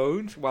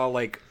won't. While,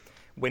 like,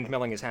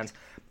 windmilling his hands.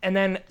 And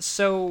then,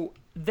 so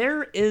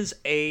there is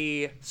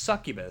a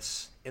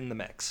succubus in the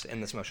mix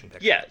in this motion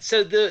picture. Yeah,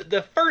 so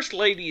the first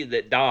lady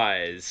that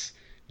dies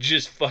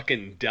just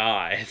fucking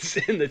dies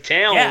in the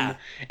town. Yeah.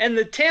 And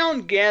the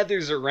town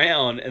gathers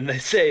around and they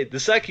say, the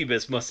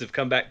succubus must have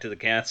come back to the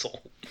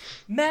castle.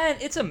 Man,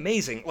 it's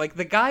amazing. Like,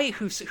 the guy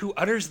who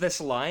utters this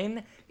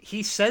line,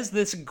 he says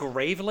this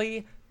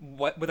gravely,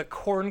 with a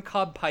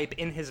corncob pipe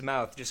in his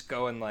mouth, just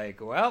going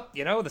like, well,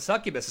 the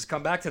succubus has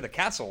come back to the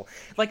castle.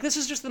 Like, this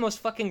is just the most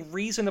fucking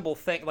reasonable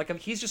thing. Like,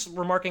 he's just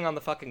remarking on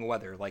the fucking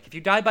weather. Like, if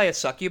you die by a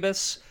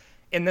succubus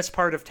in this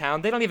part of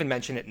town, they don't even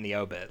mention it in the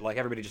obit. Like,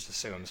 everybody just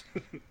assumes.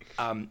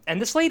 And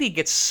this lady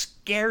gets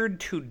scared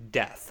to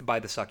death by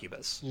the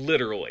succubus.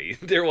 Literally.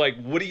 They're like,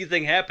 what do you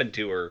think happened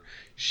to her?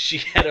 She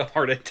had a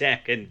heart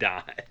attack and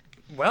died.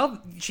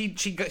 Well, she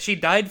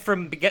died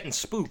from getting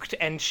spooked,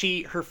 and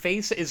her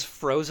face is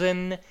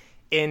frozen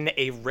in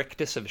a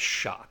rictus of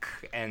shock,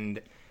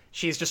 and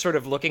she's just sort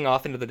of looking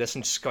off into the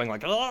distance, going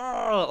like,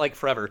 "Argh!" like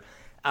forever.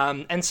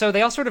 And so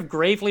they all sort of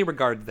gravely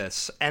regard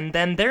this, and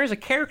then there's a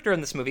character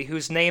in this movie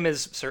whose name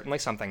is certainly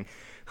something,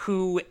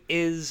 who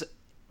is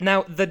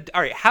now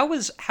all right. How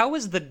was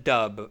the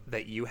dub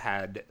that you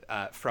had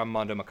from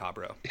Mondo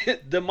Macabro?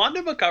 The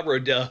Mondo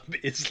Macabro dub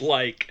is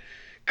like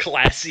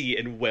classy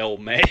and well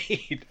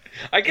made.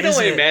 I can Is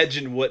only it?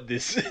 imagine what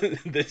this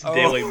this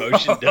Daily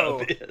Motion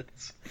dub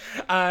is.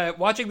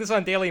 Watching this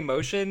on Daily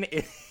Motion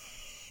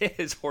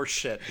is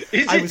horseshit.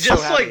 Is I it was so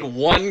just like happy.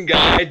 one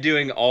guy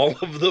doing all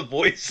of the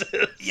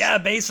voices? Yeah,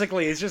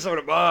 basically, it's just sort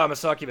of, oh, I'm a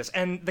succubus.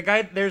 And the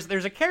guy,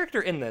 there's a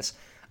character in this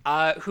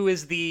who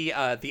is the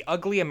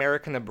ugly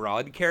American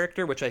abroad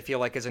character, which I feel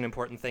like is an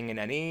important thing in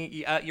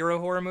any Euro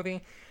horror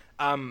movie.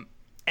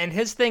 And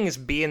his thing is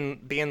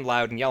being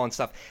loud and yelling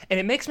stuff, and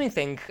it makes me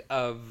think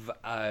of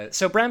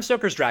so Bram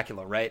Stoker's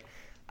Dracula, right?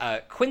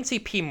 Quincy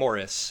P.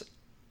 Morris.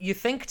 You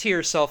think to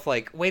yourself,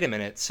 like, wait a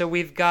minute. So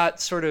we've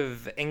got sort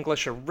of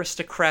English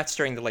aristocrats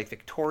during the late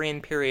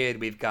Victorian period.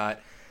 We've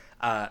got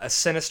a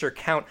sinister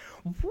count.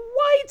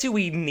 Why do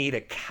we need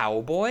a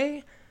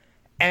cowboy?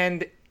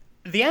 And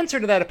the answer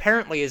to that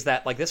apparently is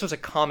that, like, this was a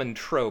common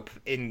trope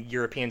in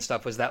European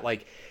stuff, was that,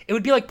 like, it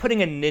would be like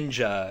putting a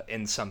ninja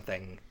in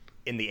something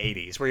in the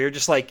 80s, where you're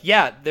just like,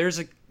 yeah, there's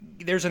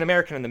an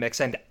American in the mix,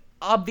 and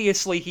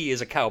obviously he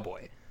is a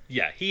cowboy.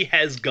 Yeah, he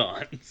has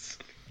guns.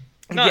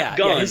 Not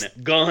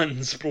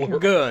guns, plural.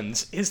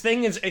 Guns. His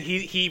thing is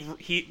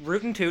he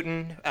rootin'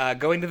 tootin',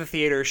 going to the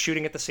theater,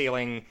 shooting at the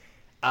ceiling,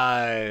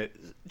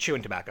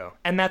 chewing tobacco,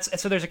 and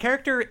so there's a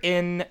character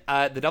in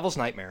The Devil's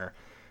Nightmare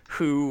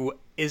who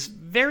is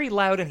very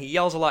loud and he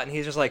yells a lot and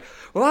he's just like,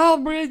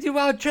 well,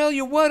 I'll tell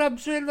you what, I'm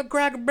sitting in the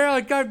Cracker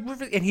Barrel,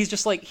 and he's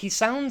just like, he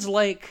sounds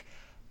like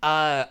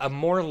a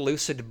more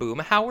lucid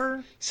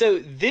Boomhauer. So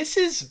this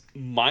is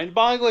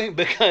mind-boggling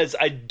because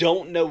I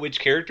don't know which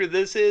character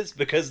this is,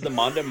 because the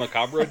Mondo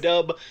Macabro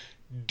dub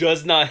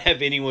does not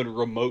have anyone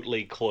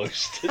remotely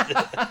close to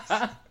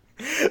this.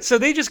 So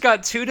they just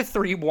got 2 to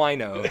 3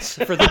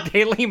 winos for the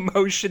Daily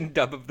Motion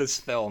dub of this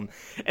film,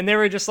 and they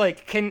were just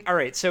like, all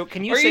right, so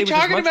can you Are say you with as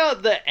talking much...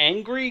 about the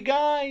angry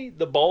guy?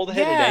 The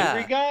bald-headed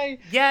angry guy?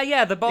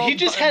 Yeah, the bald... He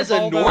just has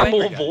a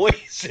normal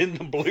voice in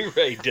the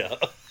Blu-ray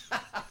dub.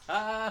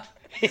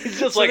 He's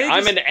just like,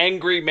 I'm an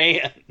angry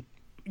man.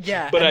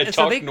 Yeah, but I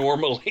talk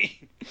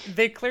normally.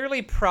 They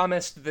clearly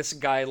promised this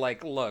guy,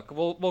 like, look,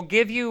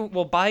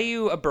 we'll buy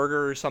you a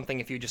burger or something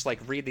if you just, like,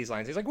 read these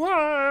lines. He's like,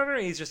 whoa!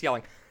 He's just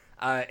yelling.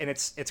 And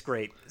it's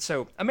great.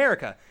 So,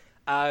 America.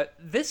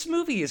 This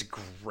movie is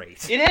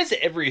great. It has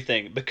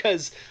everything,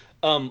 because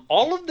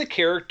all of the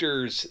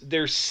characters,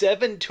 there's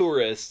 7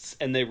 tourists,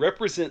 and they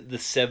represent the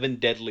 7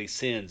 deadly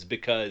sins,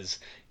 because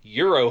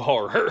Euro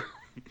horror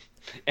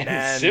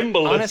and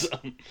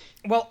symbolism.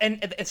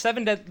 And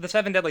the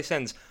 7 deadly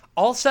sins,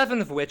 all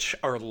 7 of which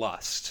are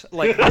lust.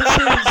 Like,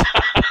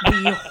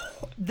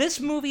 this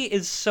movie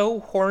is so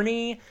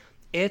horny,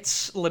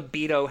 its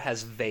libido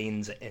has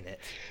veins in it.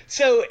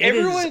 So it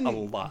everyone is a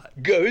lot.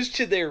 Goes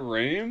to their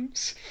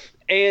rooms,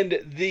 and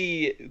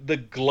the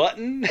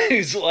glutton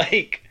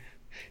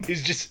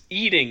who's just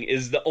eating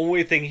is the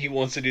only thing he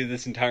wants to do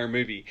this entire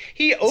movie.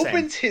 He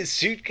opens his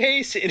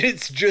suitcase and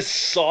it's just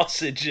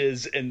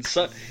sausages and it's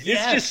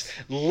just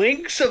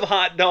links of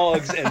hot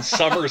dogs and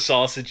summer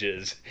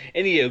sausages,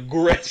 and he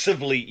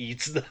aggressively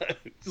eats those.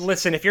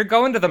 Listen, if you're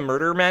going to the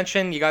murder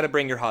mansion, you got to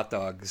bring your hot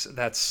dogs.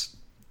 That's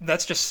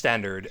just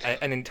standard.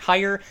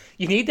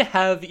 You need to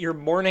have your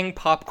morning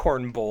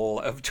popcorn bowl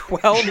of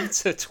 12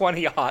 to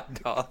 20 hot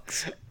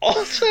dogs.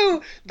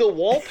 Also, the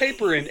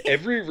wallpaper in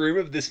every room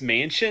of this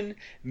mansion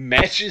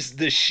matches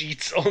the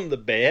sheets on the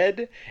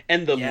bed,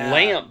 and the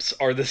lamps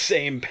are the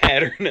same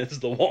pattern as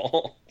the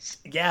walls.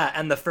 Yeah,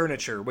 and the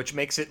furniture, which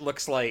makes it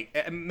look like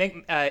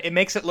it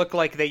makes it look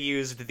like they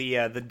used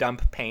the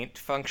dump paint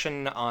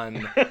function on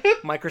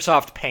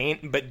Microsoft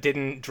Paint, but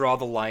didn't draw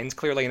the lines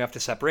clearly enough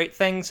to separate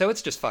things. So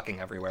it's just fucking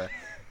everywhere.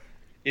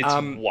 It's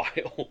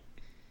wild.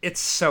 It's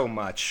so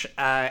much,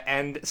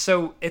 and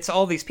so it's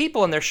all these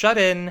people, and they're shut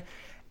in.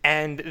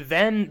 And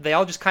then they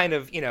all just kind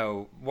of,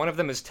 one of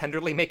them is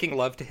tenderly making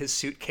love to his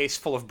suitcase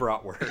full of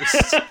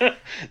bratwurst.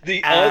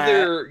 The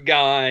other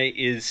guy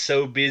is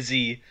so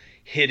busy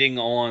hitting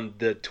on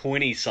the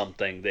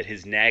 20-something that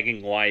his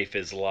nagging wife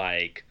is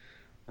like,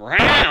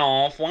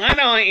 Ralph, why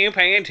don't you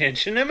pay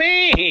attention to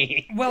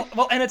me? Well,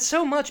 and it's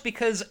so much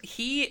because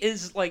he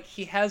is like,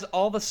 he has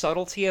all the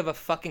subtlety of a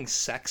fucking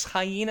sex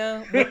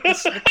hyena with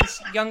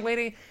this young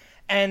lady.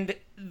 And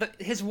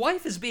his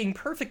wife is being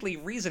perfectly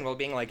reasonable,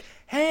 being like,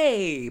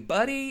 hey,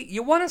 buddy,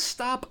 you want to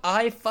stop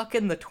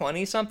fucking the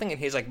 20-something? And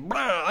he's like,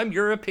 I'm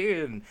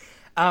European.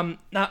 Now,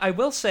 I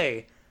will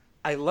say,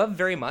 I love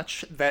very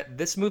much that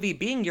this movie,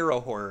 being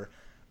Euro horror,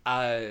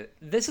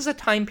 this is a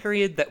time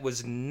period that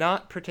was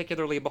not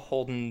particularly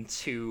beholden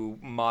to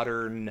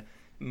modern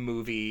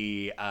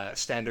movie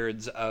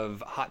standards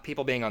of hot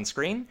people being on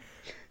screen.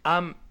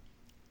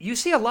 You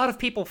see a lot of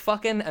people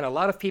fucking and a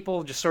lot of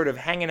people just sort of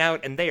hanging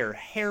out, and they are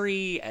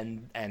hairy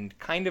and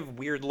kind of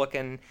weird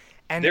looking.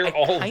 And they're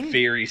all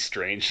very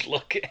strange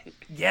looking.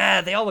 Yeah,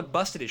 they all look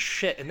busted as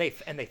shit, and they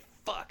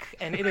fuck.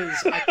 And it is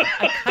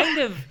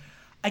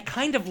I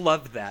kind of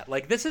love that.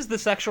 Like, this is the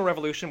sexual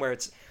revolution where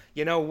it's,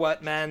 you know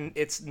what, man?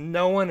 It's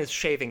no one is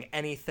shaving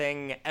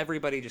anything.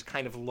 Everybody just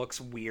kind of looks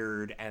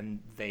weird, and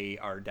they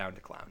are down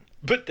to clown.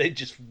 But they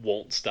just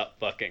won't stop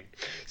fucking.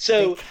 They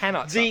So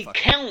cannot the stop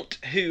fucking. count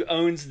who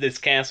owns this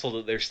castle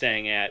that they're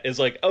staying at is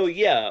like, oh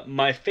yeah,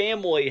 my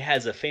family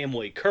has a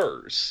family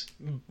curse.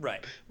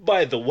 Right.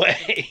 By the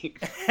way,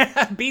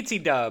 BT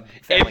dub.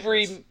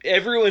 Family curse.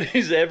 everyone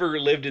who's ever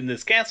lived in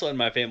this castle in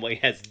my family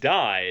has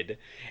died.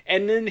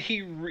 And then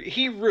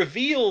he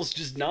reveals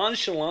just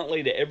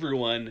nonchalantly to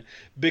everyone,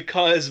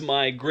 because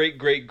my great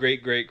great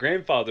great great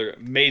grandfather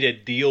made a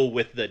deal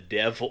with the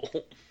devil.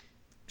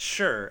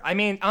 Sure. I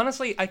mean,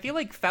 honestly, I feel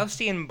like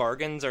Faustian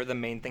bargains are the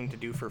main thing to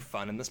do for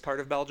fun in this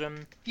part of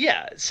Belgium.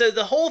 Yeah, so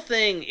the whole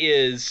thing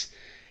is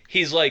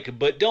he's like,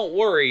 but don't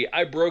worry,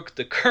 I broke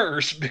the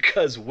curse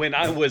because when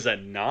I was a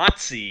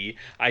Nazi,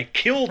 I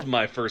killed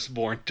my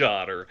firstborn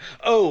daughter.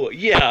 Oh,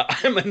 yeah,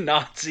 I'm a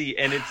Nazi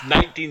and it's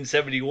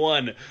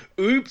 1971.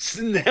 Oops,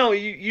 now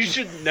you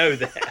shouldn't know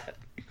that.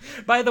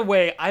 By the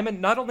way,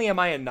 not only am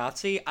I a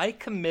Nazi, I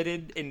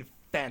committed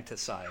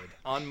infanticide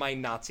on my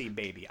Nazi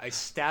baby. I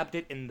stabbed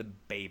it in the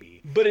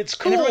baby. But it's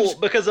cool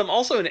because I'm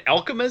also an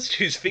alchemist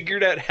who's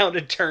figured out how to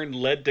turn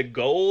lead to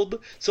gold.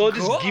 So I'll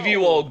just give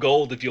you all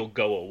gold if you'll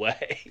go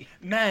away.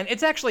 Man,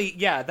 it's actually,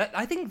 yeah,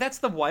 I think that's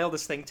the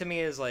wildest thing to me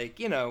is like,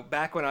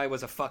 back when I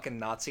was a fucking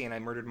Nazi and I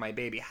murdered my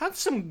baby, have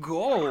some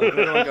gold. And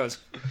everyone goes,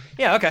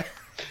 yeah, okay.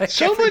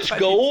 So much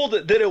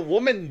gold that a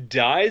woman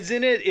dies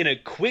in it in a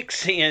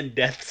quicksand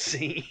death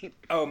scene.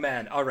 Oh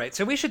man, all right.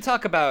 So we should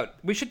talk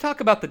about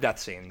the death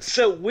scenes.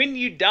 So when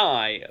you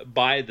die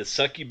by the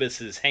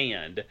succubus's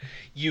hand,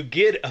 you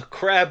get a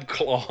crab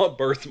claw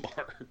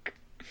birthmark.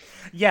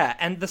 Yeah,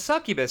 and the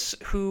succubus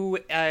who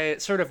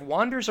sort of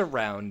wanders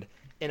around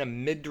in a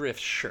midriff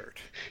shirt.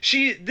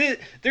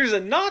 There's a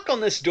knock on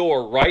this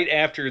door right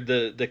after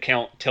the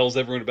count tells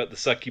everyone about the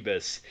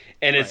succubus,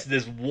 and it's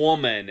this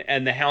woman,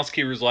 and the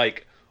housekeeper's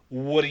like,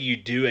 what are you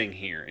doing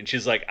here? And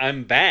she's like,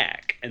 I'm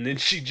back. And then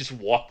she just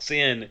walks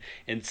in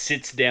and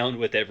sits down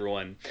with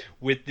everyone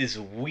with this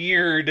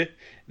weird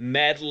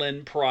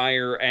Madeline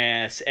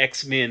Pryor-ass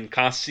X-Men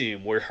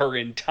costume where her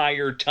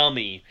entire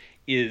tummy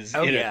is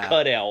a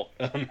cutout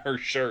on her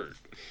shirt.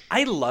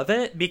 I love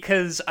it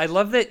because I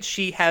love that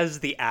she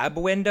has the ab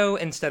window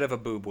instead of a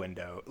boob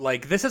window.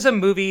 Like, this is a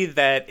movie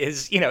that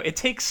is, it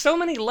takes so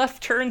many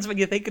left turns when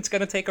you think it's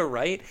going to take a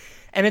right.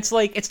 And it's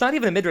like, it's not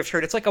even a midriff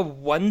shirt. It's like a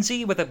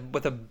onesie with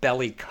a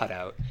belly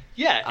cutout.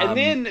 Yeah, and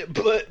then,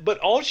 but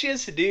all she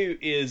has to do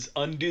is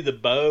undo the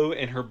bow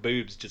and her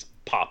boobs just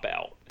pop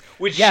out.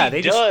 Which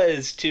she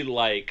does to,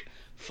 like,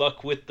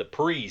 fuck with the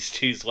priest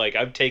who's like,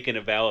 I've taken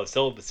a vow of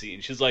celibacy.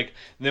 And she's like,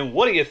 then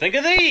what do you think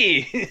of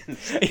these?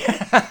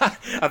 Yeah,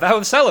 a vow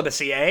of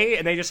celibacy, eh?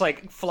 And they just,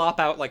 like,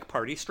 flop out like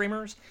party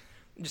streamers.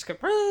 Just go,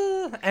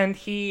 ah! And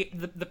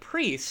the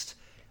priest...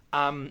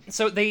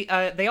 so they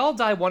all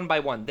die one by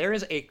one. There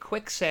is a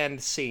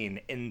quicksand scene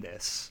in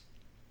this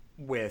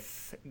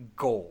with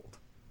gold.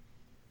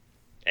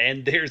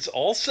 And there's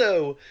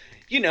also,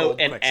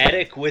 an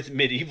attic with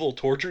medieval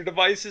torture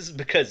devices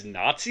because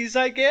Nazis,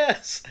 I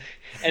guess.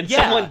 And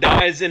someone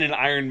dies in an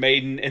Iron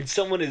Maiden and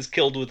someone is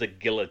killed with a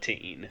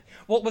guillotine.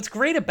 Well, what's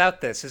great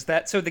about this is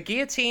that, so the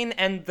guillotine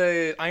and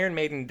the Iron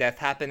Maiden death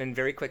happen in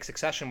very quick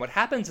succession. What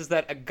happens is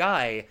that a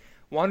guy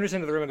wanders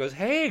into the room and goes,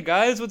 hey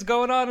guys, what's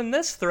going on in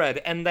this thread?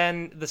 And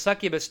then the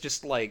succubus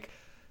just like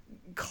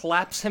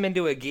claps him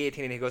into a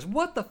guillotine and he goes,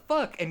 what the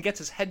fuck? And gets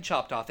his head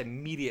chopped off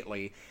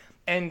immediately.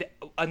 And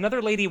another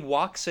lady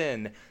walks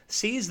in,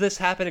 sees this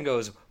happen and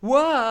goes,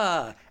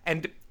 wah!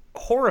 And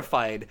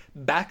horrified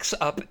backs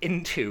up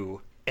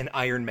into an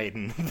Iron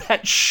Maiden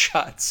that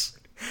shuts.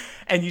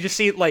 And you just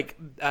see like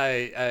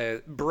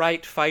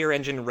bright fire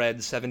engine red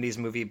 70s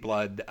movie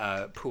blood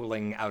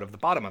pooling out of the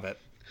bottom of it.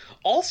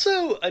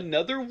 Also,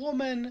 another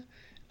woman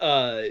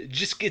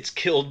just gets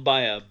killed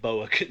by a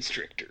boa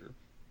constrictor.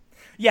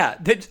 Yeah,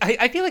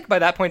 I feel like by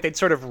that point they'd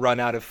sort of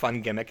run out of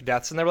fun gimmick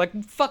deaths, and they're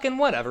like, fucking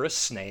whatever, a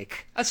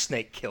snake. A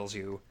snake kills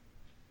you.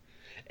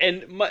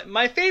 And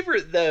my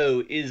favorite,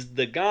 though, is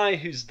the guy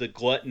who's the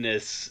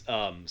gluttonous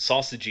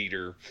sausage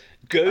eater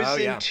goes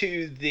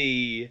into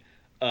the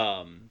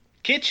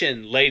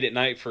kitchen late at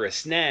night for a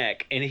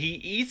snack, and he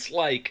eats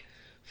like...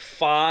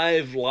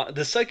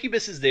 the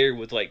succubus is there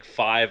with like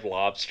 5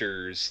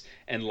 lobsters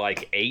and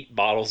like 8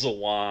 bottles of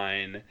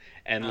wine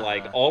and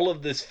like all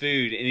of this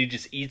food, and he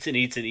just eats and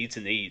eats and eats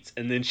and eats,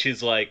 and then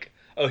she's like,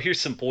 oh, here's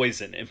some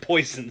poison, and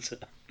poisons him.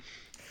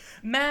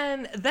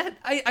 Man,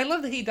 I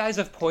love that he dies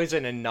of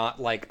poison and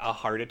not like a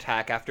heart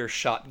attack after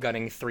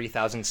shotgunning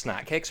 3,000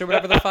 snack cakes or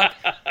whatever the fuck.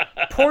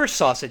 Poor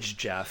sausage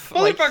Jeff.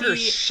 Motherfucker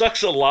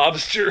sucks a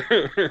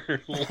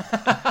lobster.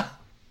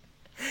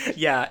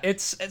 Yeah,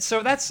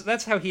 so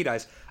that's how he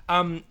dies.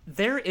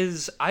 There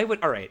is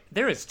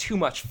too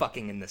much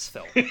fucking in this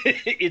film.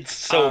 It's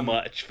so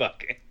much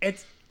fucking.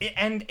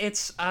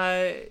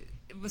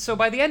 So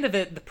by the end of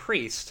it, the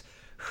priest,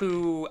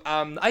 who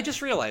I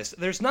just realized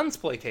there's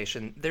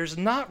nunsploitation. There's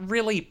not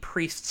really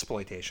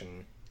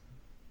priest-sploitation.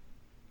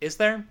 Is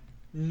there?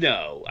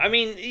 No, I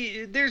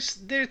mean,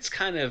 there's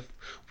kind of,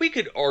 we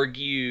could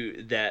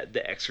argue that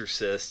The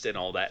Exorcist and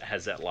all that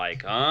has that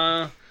like,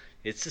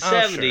 it's the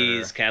Oh,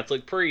 70s, sure.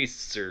 Catholic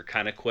priests are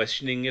kind of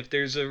questioning if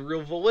there's a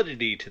real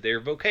validity to their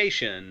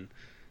vocation.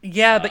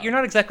 Yeah, but you're Um,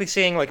 not exactly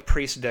seeing like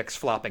priest dicks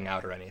flopping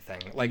out or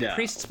anything. Like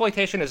priest no.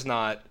 exploitation is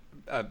not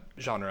a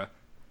genre,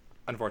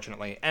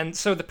 unfortunately. And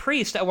so the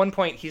priest at one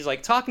point he's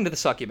like talking to the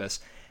succubus,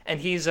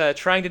 and he's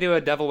trying to do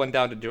a devil went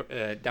down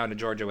to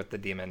Georgia with the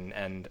demon,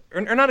 and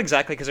or not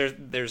exactly because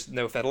there's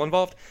no fiddle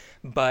involved,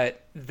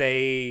 but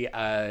they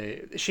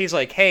she's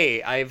like,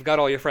 hey, I've got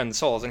all your friends'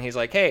 souls, and he's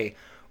like, hey,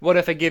 what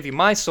if I give you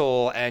my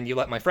soul and you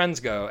let my friends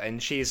go?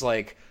 And she's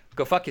like,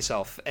 go fuck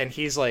yourself, and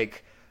he's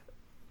like.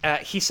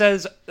 He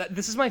says,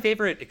 this is my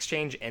favorite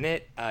exchange in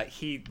it.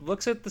 He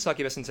looks at the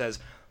succubus and says,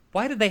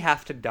 why did they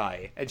have to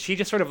die? And she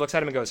just sort of looks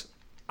at him and goes,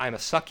 I'm a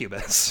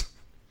succubus.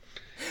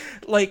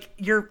 Like,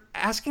 you're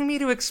asking me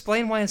to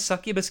explain why a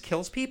succubus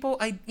kills people?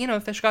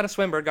 Fish gotta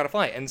swim, bird gotta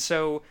fly. And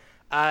so,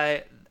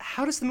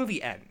 how does the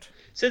movie end?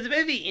 So the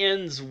movie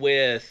ends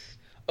with,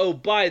 oh,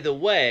 by the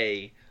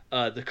way,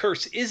 the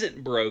curse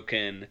isn't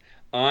broken.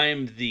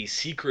 I'm the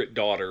secret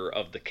daughter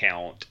of the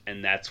Count,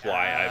 and that's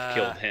why I've Uh,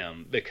 killed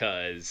him,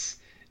 because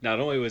not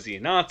only was he a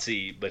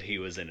Nazi, but he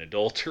was an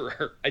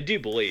adulterer. I do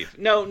believe.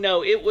 No,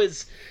 no, it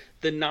was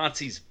the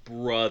Nazi's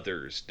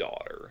brother's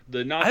daughter.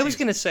 The I was Nazi's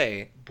gonna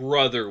say,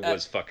 brother uh,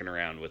 was fucking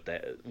around with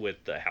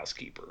the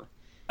housekeeper.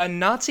 a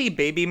Nazi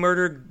baby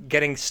murder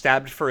getting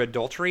stabbed for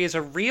adultery is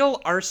a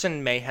real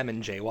arson, mayhem,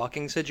 and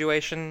jaywalking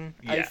situation.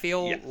 I Yeah,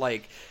 feel yeah.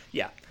 like,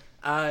 yeah.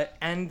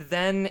 And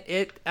then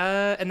it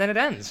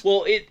ends.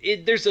 Well,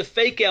 it there's a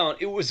fake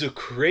out. It was a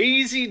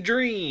crazy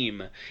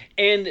dream,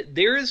 and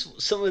there's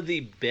some of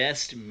the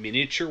best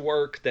miniature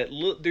work that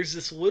look. There's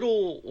this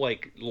little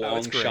like Oh,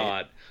 it's long great.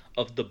 shot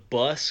of the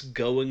bus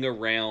going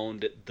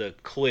around the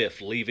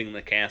cliff, leaving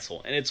the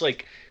castle, and it's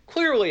like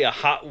clearly a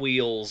Hot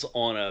Wheels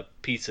on a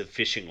piece of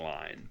fishing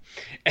line,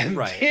 and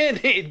Right. then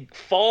it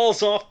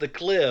falls off the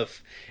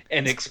cliff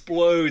and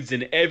explodes,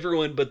 and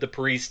everyone but the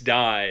priest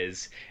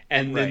dies,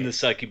 and then the Right.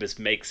 succubus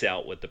makes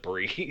out with the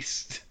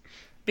priest.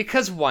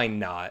 Because why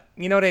not?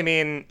 You know what I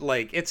mean?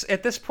 Like, it's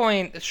at this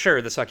point,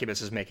 sure, the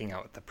succubus is making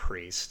out with the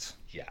priest.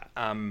 Yeah.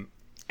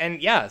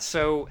 And yeah,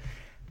 so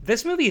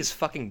this movie is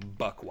fucking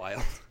buck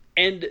wild.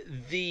 And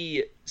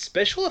the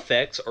special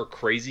effects are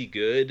crazy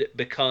good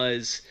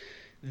because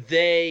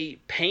they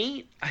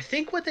paint. I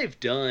think what they've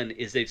done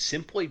is they've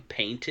simply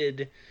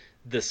painted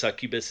the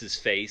succubus's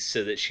face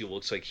so that she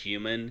looks like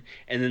human,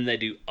 and then they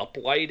do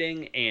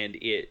uplighting, and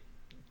it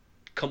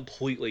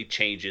completely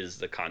changes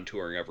the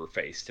contouring of her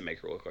face to make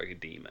her look like a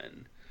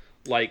demon.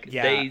 Like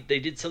Yeah. they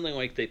did something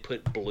like they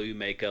put blue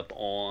makeup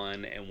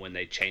on, and when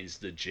they change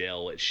the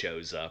gel it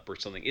shows up or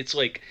something. It's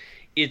like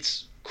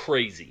it's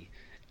crazy.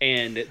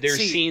 And there's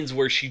See, scenes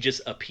where she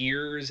just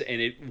appears,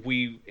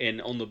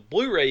 and on the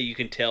Blu-ray you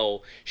can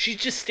tell she's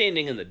just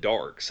standing in the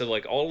dark. So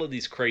like all of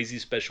these crazy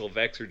special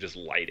effects are just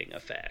lighting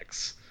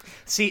effects.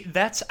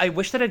 that's. I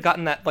wish that I'd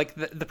gotten that. Like,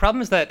 the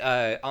problem is that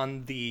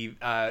on the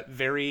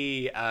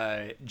very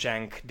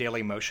jank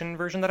Daily Motion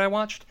version that I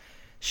watched,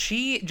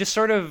 she just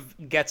sort of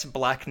gets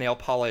black nail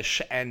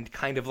polish and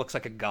kind of looks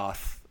like a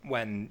goth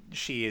when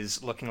she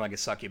is looking like a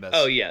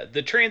Oh succubus. yeah,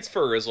 the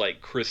transfer is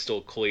like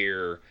crystal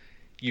clear.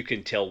 You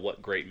can tell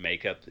what great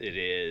makeup it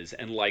is,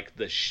 and like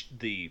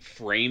the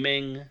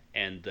framing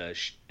and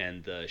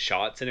the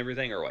shots and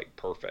everything are like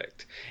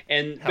perfect.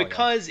 And Hell yeah.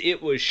 because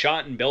it was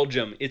shot in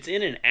Belgium, it's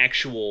in an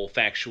actual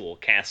factual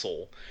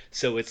castle.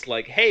 So it's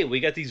like, hey, we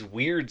got these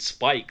weird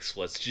spikes.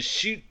 Let's just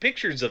shoot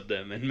pictures of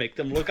them and make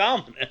them look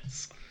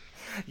ominous.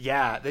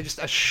 Yeah, they just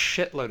a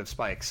shitload of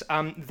spikes.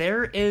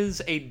 There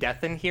is a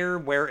death in here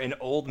where an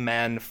old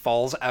man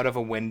falls out of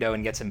a window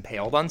and gets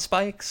impaled on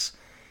spikes.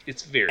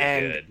 It's very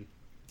And good.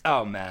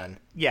 oh man,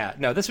 yeah,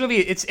 no, this movie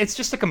it's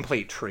just a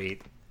complete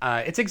treat.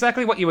 It's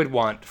exactly what you would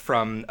want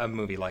from a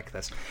movie like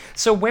this.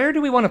 So where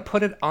do we want to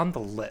put it on the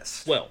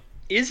list? Well,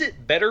 is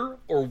it better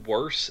or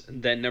worse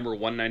than number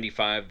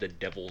 195, The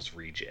Devil's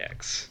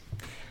Rejects?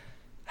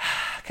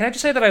 Can I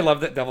just say that I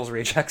love that Devil's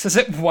Rejects is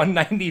at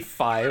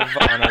 195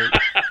 on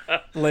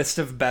a list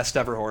of best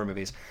ever horror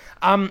movies.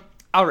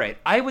 All right,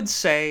 I would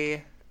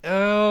say,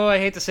 oh, I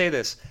hate to say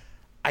this,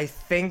 I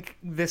think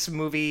this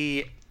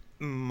movie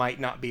might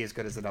not be as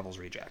good as The Devil's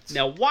Rejects.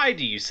 Now, why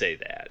do you say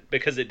that?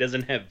 Because it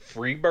doesn't have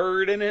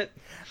Freebird in it?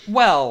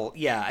 Well,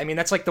 yeah, I mean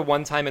that's like the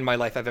one time in my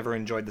life I've ever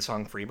enjoyed the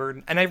song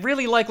Freebird, and I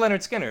really like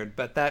Leonard Skinner,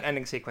 but that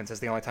ending sequence is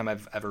the only time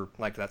I've ever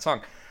liked that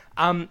song.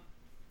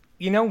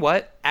 You know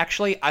what?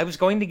 Actually, I was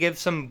going to give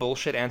some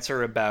bullshit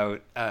answer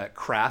about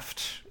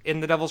craft in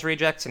The Devil's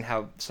Rejects and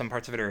how some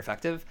parts of it are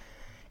effective.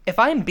 If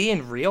I'm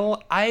being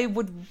real, I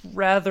would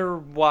rather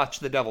watch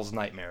The Devil's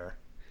Nightmare.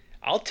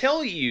 I'll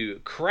tell you,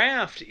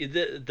 Craft,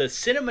 the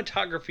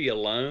cinematography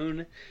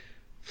alone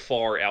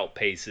far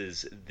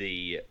outpaces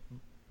the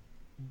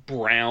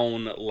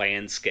brown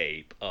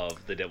landscape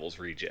of The Devil's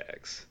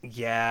Rejects.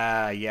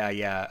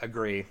 Yeah.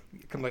 Agree.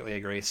 Completely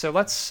agree. So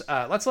let's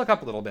look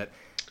up a little bit.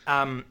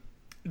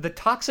 The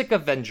Toxic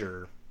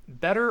Avenger,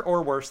 Better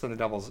or worse than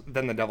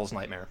the Devil's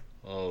Nightmare?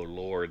 Oh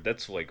Lord,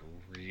 that's like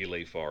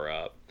really far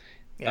up.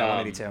 Yeah,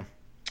 182.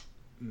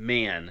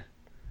 Man,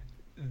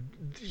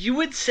 you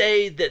would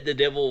say that The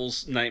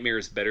Devil's Nightmare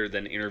is better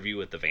than Interview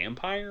with the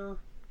Vampire?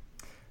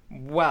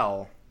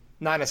 Well,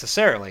 not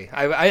necessarily.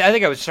 I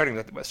think I was starting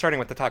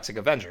with the Toxic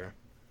Avenger.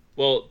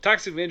 Well,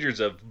 Toxic Avenger's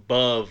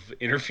above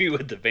Interview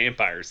with the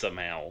Vampire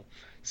somehow.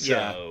 So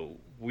Yeah.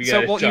 we So,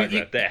 gotta well, talk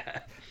about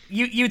that.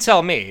 You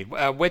tell me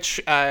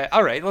which.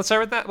 All right, let's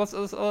start with that.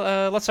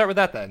 Let's start with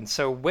that then.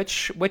 So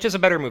which is a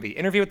better movie,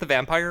 Interview with the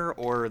Vampire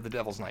or The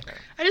Devil's Nightmare?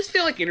 I just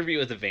feel like Interview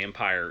with the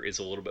Vampire is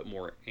a little bit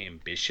more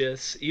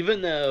ambitious,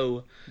 even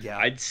though Yeah.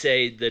 I'd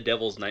say The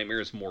Devil's Nightmare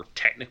is more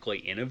technically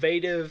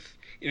innovative.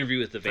 Interview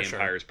with the For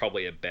Vampire sure. is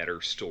probably a better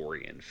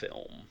story and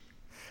film.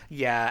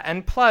 Yeah,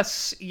 and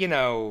plus,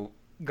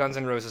 Guns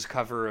N' Roses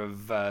cover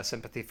of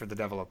 "Sympathy for the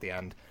Devil" at the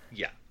end.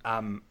 Yeah.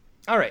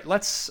 All right,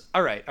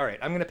 all right.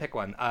 I'm gonna pick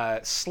one.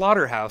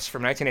 Slaughterhouse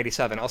from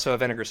 1987, also a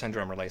Vinegar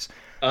Syndrome release.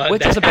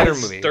 Which that is a better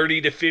has movie?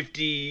 30 to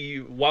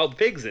 50 wild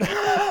pigs in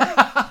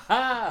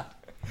it.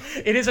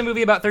 It is a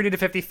movie about 30 to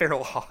 50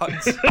 feral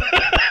hogs.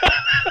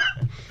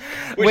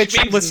 Which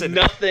means listen,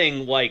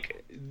 nothing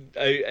like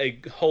a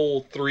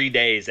whole 3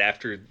 days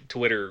after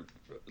Twitter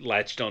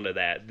latched onto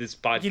that. This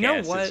podcast You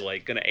know what? is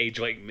like gonna age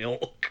like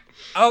milk.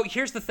 Oh,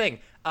 here's the thing.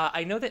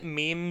 I know that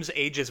memes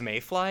age as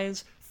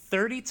mayflies.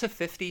 30 to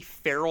 50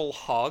 feral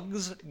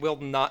hogs will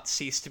not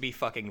cease to be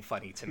fucking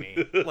funny to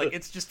me. Like,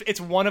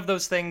 it's one of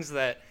those things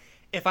that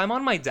if I'm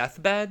on my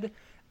deathbed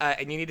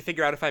and you need to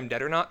figure out if I'm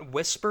dead or not,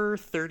 whisper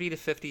 30 to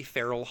 50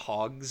 feral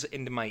hogs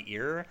into my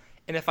ear.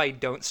 And if I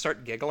don't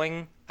start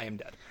giggling, I am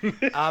dead.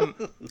 All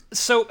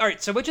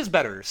right, so which is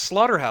better?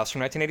 Slaughterhouse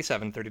from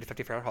 1987, 30 to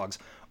 50 feral hogs,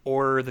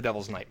 or The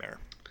Devil's Nightmare?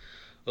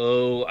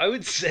 Oh, I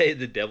would say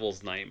The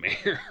Devil's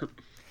Nightmare.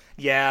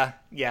 Yeah,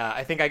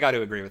 I think I got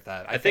to agree with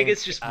that. I think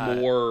it's just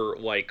more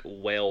like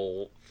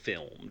well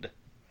filmed.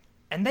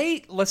 And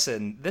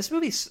listen, this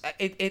movie,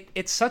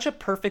 it's such a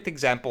perfect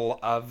example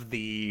of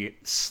the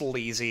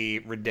sleazy,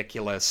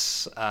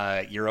 ridiculous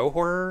Euro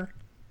horror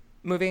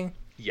movie.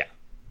 Yeah.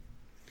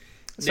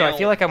 So Now, I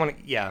feel like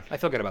I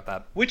feel good about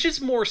that. which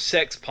is more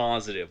sex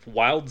positive?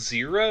 Wild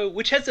Zero,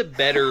 which has a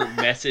better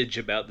message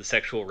about the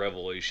sexual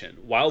revolution?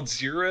 Wild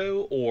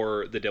Zero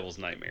or The Devil's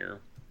Nightmare?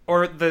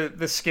 Or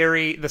the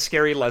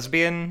scary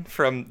lesbian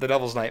from The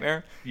Devil's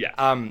Nightmare. Yeah.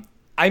 I'm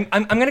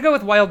gonna go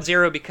with Wild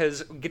Zero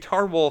because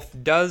Guitar Wolf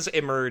does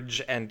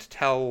emerge and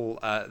tell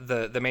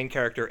the main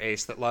character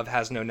Ace that love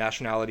has no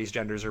nationalities,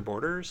 genders, or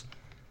borders.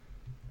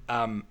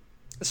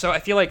 So I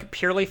feel like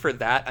purely for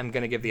that, I'm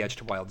gonna give the edge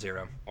to Wild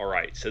Zero. All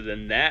right. So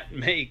then that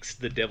makes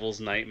The Devil's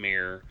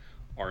Nightmare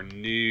our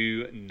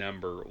new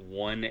number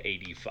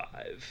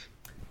 185.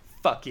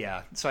 Fuck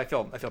yeah! So I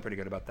feel pretty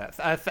good about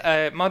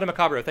that. Mondo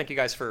Macabro, thank you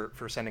guys for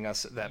sending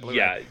us that Blu-ray.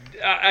 Yeah,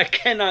 I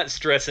cannot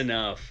stress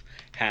enough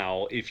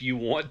how if you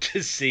want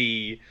to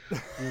see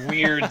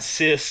weird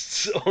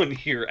cysts on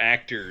your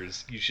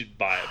actors, you should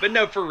buy it. But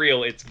no, for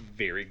real, it's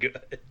very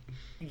good.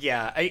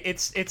 Yeah,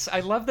 I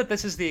love that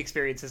this is the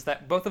experience. Is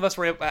that both of us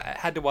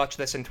had to watch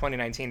this in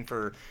 2019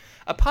 for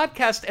a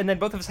podcast, and then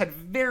both of us had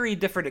very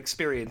different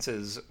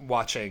experiences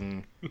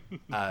watching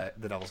The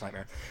Devil's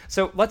Nightmare.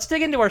 So let's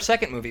dig into our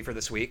second movie for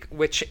this week,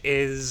 which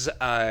is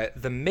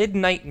The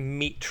Midnight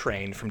Meat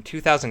Train from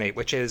 2008,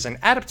 which is an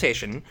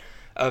adaptation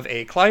of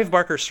a Clive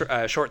Barker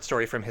short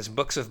story from his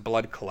Books of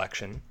Blood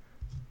collection.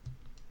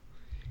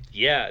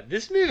 Yeah,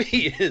 this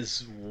movie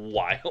is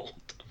wild.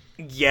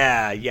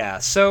 Yeah.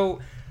 So,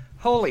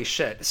 holy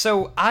shit.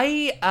 So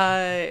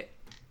I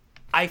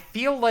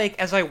feel like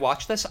as I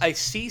watch this, I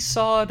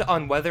seesawed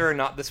on whether or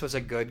not this was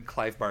a good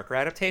Clive Barker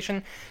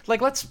adaptation. Like,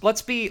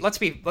 let's be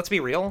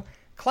real.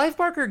 Clive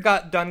Barker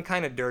got done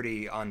kind of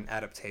dirty on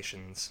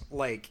adaptations.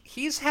 Like,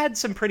 he's had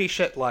some pretty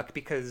shit luck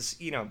because,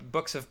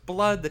 Books of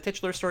Blood, the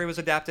titular story was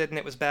adapted and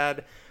it was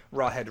bad.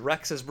 Rawhead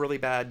Rex is really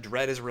bad.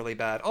 Dread is really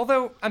bad.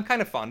 Although, I'm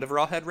kind of fond of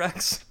Rawhead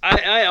Rex.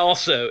 I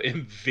also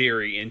am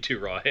very into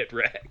Rawhead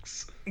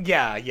Rex.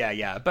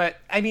 Yeah. But,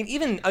 I mean,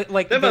 even,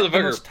 like... That the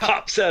motherfucker most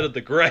pops out of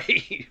the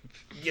grave.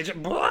 You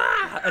just,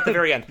 blah, at the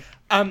very end.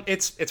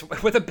 It's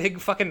with a big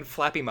fucking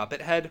flappy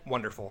Muppet head.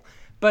 Wonderful.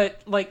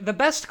 But, like, the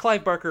best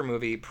Clive Barker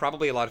movie,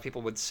 probably a lot of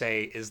people would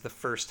say, is the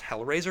first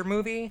Hellraiser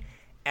movie.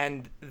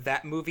 And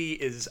that movie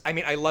is... I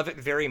mean, I love it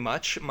very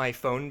much. My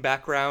phone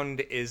background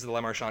is the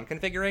Le Marchand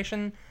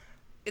configuration.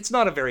 It's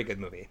not a very good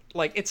movie.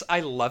 Like,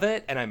 I love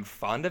it, and I'm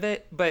fond of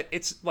it, but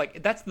it's,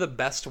 like, that's the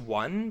best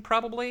one,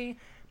 probably.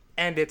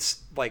 And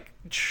it's, like,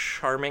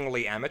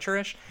 charmingly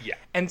amateurish. Yeah.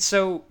 And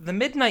so, The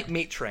Midnight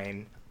Meat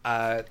Train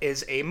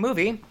is a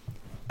movie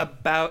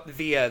about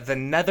the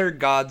nether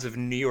gods of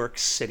New York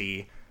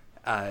City.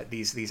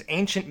 These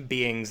ancient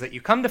beings that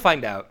you come to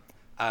find out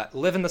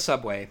live in the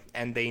subway,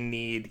 and they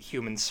need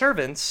human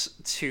servants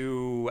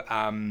to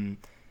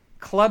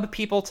club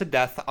people to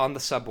death on the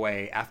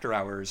subway after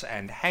hours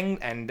and hang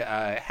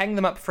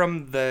them up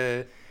from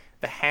the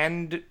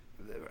hand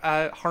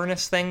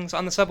harness things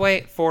on the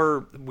subway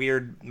for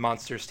weird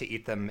monsters to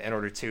eat them in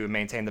order to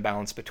maintain the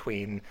balance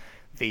between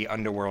the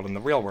underworld and the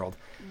real world.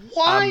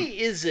 Why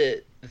is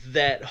it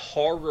that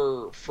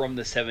horror from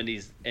the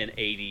 70s and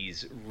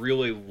 80s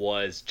really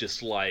was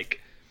just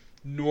like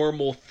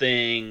normal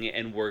thing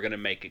and we're going to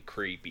make it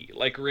creepy?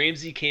 Like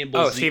Ramsey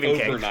Campbell's The Stephen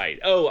King. Overnight.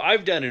 Oh,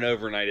 I've done an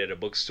overnight at a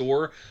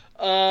bookstore.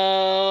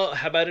 How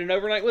about an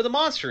overnight with a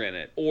monster in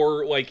it?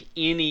 Or like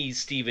any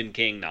Stephen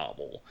King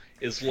novel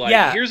is like,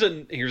 Yeah. here's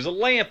a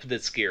lamp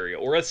that's scary,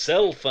 or a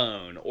cell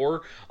phone,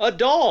 or a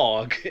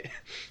dog.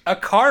 A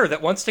car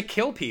that wants to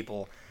kill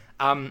people.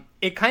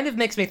 It kind of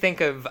makes me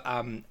think of,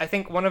 I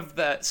think one of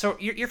the... So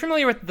you're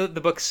familiar with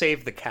the book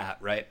Save the Cat,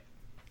 right?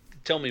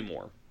 Tell me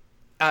more.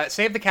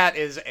 Save the Cat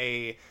is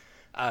a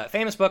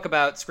famous book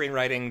about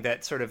screenwriting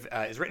that sort of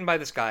is written by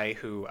this guy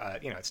who,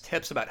 it's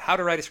tips about how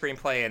to write a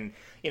screenplay, and,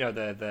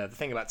 the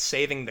thing about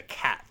saving the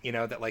cat,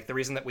 that like the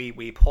reason that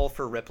we pull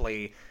for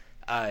Ripley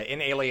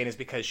in Alien is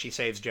because she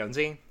saves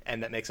Jonesy,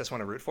 and that makes us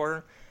want to root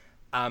for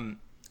her.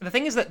 The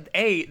thing is that,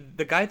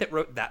 the guy that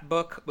wrote that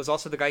book was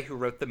also the guy who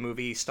wrote the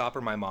movie Stop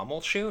or My Mom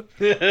Will Shoot.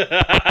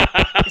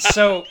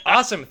 So,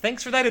 awesome.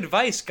 Thanks for that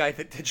advice, guy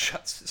that did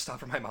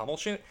Stop or My Mom Will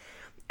Shoot.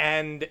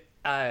 And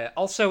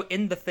also,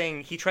 in the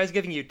thing, he tries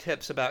giving you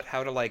tips about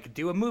how to, like,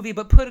 do a movie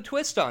but put a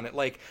twist on it.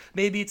 Like,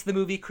 maybe it's the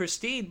movie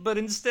Christine, but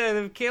instead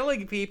of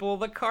killing people,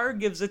 the car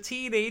gives a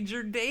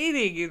teenager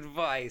dating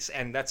advice.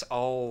 And that's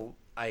all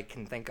I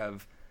can think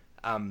of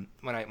when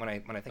I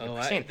think of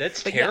Christine.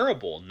 That's But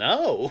terrible.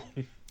 No.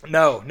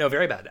 No,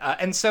 very bad.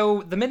 And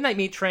so the Midnight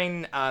Meat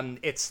Train,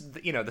 it's,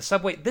 the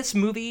subway. This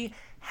movie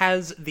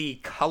has the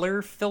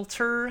color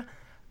filter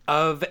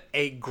of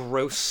a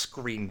gross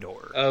screen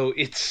door. Oh,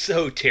 it's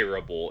so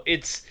terrible.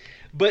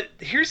 But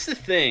here's the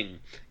thing.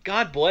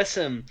 God bless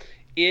him.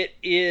 It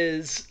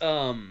is,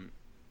 I'm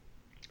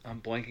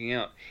blanking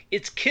out.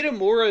 It's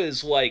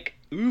Kitamura's, like,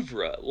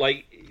 oeuvre.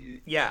 Like,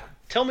 Yeah.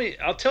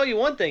 I'll tell you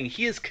one thing.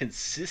 He is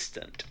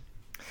consistent.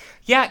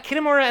 Yeah,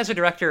 Kitamura as a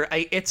director,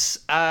 it's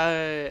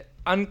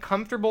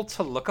uncomfortable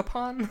to look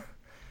upon,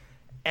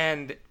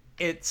 and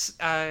it's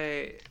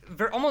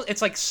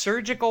it's like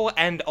surgical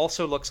and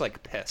also looks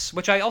like piss,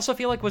 which I also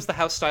feel like was the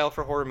house style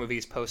for horror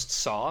movies post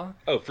Saw.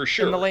 Oh, for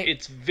sure. Late...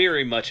 It's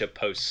very much a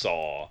post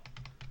Saw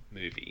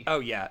movie. Oh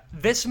yeah,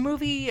 this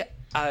movie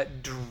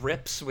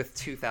drips with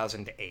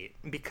 2008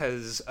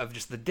 because of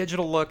just the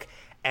digital look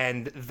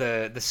and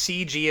the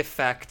CG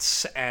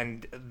effects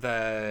and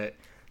the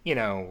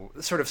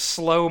sort of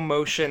slow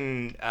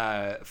motion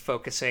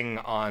focusing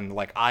on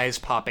like eyes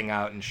popping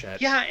out and shit.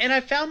 Yeah, and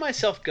I found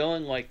myself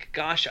going like,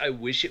 gosh, I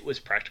wish it was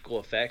practical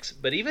effects,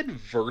 but even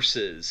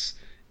Versus,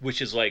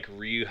 which is like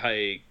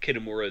Ryuhei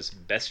Kitamura's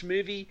best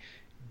movie,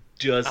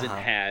 doesn't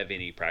have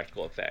any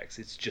practical effects.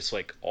 It's just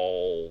like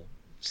all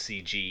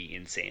CG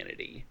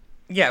insanity.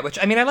 Yeah, which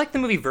I mean, I like the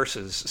movie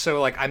Versus,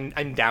 so like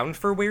I'm down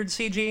for weird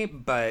CG,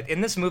 but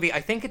in this movie, I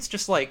think it's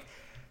just like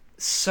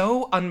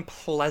so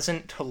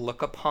unpleasant to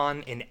look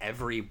upon in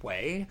every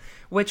way,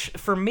 which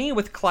for me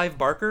with Clive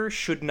Barker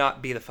should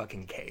not be the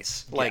fucking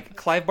case. Like,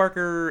 Clive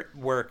Barker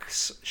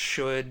works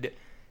should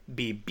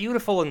be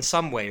beautiful in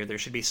some way, or there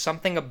should be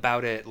something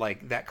about it,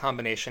 like that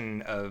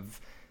combination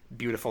of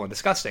beautiful and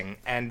disgusting.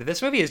 And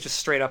this movie is just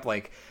straight up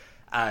like,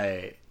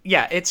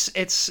 it's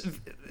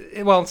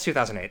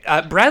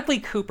 2008. Bradley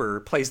Cooper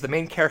plays the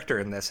main character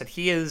in this, and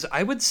he is,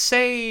 I would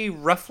say,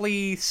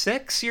 roughly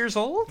 6 years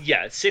old?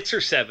 Yeah, 6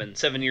 or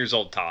 7 years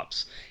old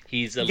tops.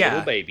 He's a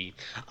little baby.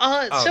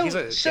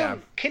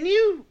 Can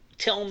you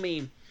tell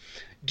me,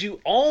 do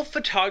all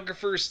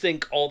photographers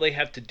think all they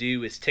have to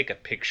do is take a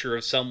picture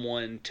of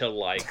someone to,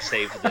 like,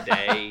 save the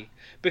day?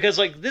 Because,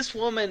 like, this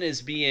woman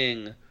is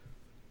being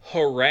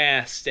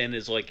harassed and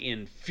is, like,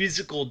 in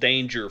physical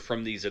danger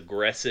from these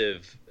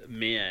aggressive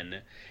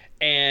men,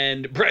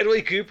 and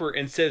Bradley Cooper,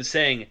 instead of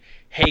saying,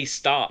 hey,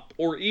 stop,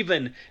 or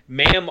even,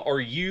 ma'am, are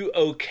you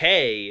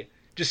okay,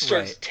 just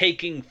starts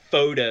taking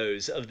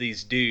photos of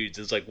these dudes.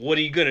 It's like, what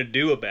are you gonna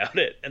do about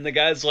it? And the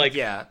guy's like,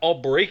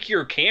 I'll break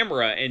your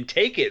camera and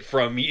take it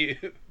from you.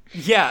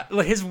 Yeah,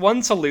 his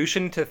one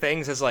solution to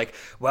things is like,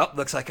 well,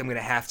 looks like I'm going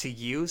to have to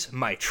use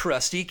my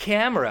trusty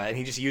camera. And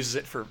he just uses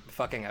it for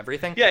fucking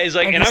everything. Yeah, he's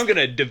like, and I'm going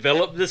to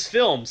develop this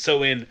film,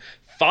 so in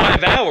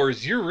 5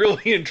 hours, you're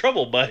really in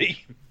trouble,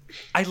 buddy.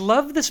 I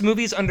love this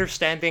movie's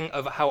understanding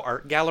of how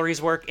art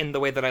galleries work in the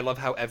way that I love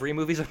how every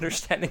movie's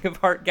understanding of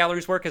art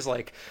galleries work is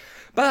like,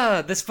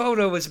 this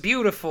photo is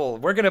beautiful,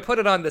 we're going to put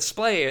it on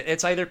display.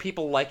 It's either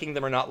people liking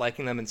them or not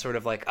liking them, and sort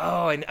of like,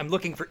 and I'm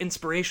looking for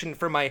inspiration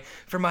for my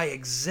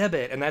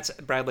exhibit. And that's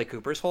Bradley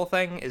Cooper's whole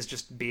thing, is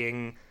just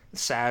being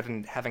sad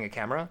and having a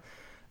camera.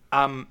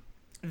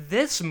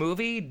 This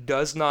movie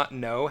does not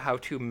know how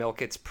to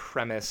milk its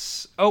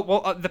premise.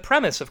 The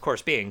premise, of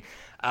course, being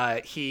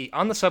he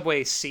on the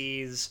subway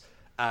sees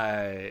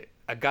a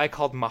guy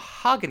called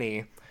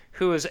Mahogany,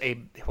 who is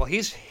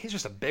he's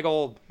just a big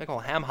old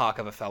ham hock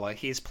of a fella.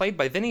 He's played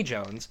by Vinnie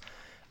Jones,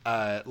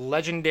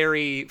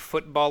 legendary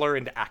footballer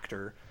and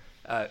actor,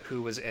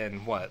 who was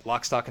in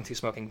Lock, Stock, and Two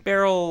Smoking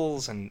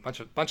Barrels and bunch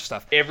of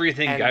stuff.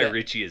 Everything Guy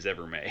Ritchie has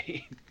ever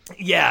made.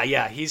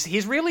 Yeah.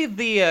 He's really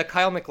the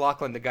Kyle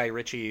MacLachlan to Guy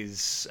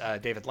Ritchie's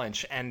David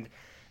Lynch, and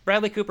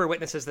Bradley Cooper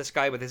witnesses this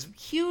guy with his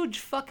huge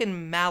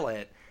fucking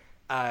mallet,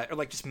 or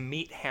like just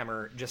meat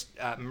hammer, just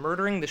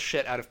murdering the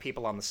shit out of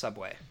people on the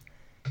subway.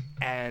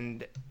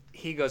 And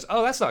he goes,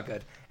 "Oh, that's not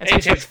good." And so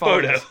he takes a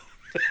photo.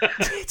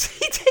 he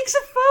takes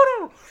a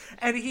photo,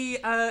 and he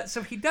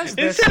does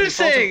this instead of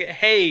saying,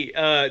 "Hey,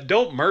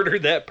 don't murder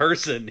that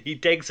person," he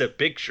takes a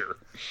picture.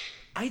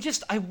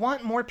 I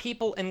want more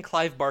people in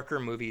Clive Barker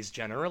movies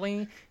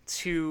generally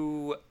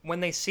to, when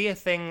they see a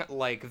thing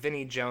like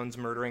Vinnie Jones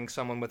murdering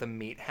someone with a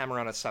meat hammer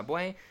on a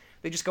subway,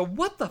 they just go,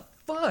 "What the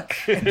fuck?"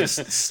 and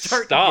just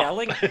start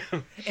yelling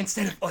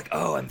instead of like,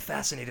 "Oh, I'm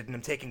fascinated and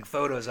I'm taking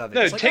photos of it."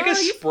 No, like, take a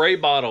spray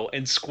bottle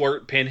and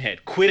squirt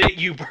Pinhead. Quit it,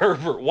 you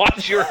pervert.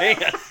 Wash your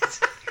hands.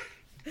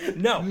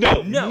 No.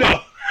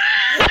 No,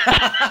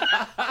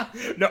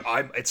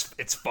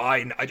 it's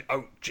fine.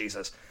 Oh,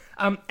 Jesus.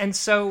 And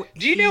so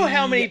do you know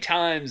how many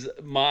times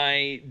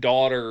my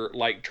daughter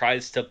like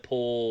tries to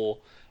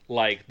pull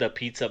like the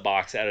pizza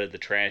box out of the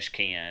trash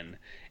can,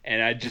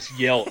 and I just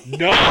yell,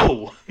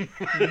 "No!"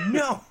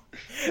 No.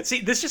 See,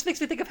 this just makes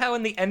me think of how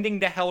in the ending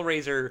to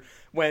Hellraiser,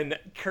 when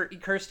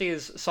Kirsty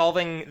is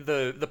solving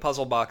the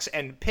puzzle box,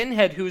 and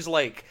Pinhead, who's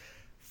like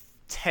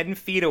 10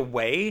 feet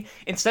away,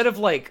 instead of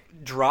like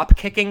drop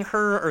kicking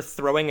her or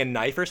throwing a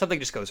knife or something,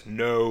 just goes,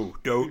 "No,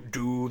 don't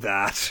do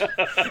that."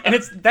 And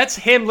that's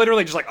him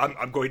literally just like,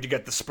 I'm going to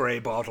get the spray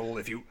bottle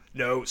if you,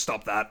 no,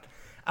 stop that.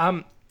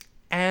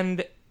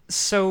 And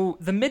so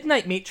the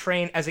Midnight Meat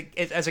Train, as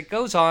it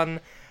goes on,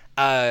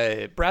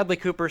 Bradley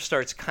Cooper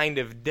starts kind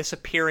of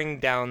disappearing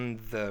down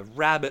the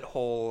rabbit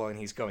hole, and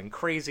he's going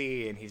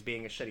crazy, and he's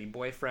being a shitty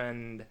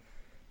boyfriend.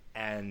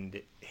 And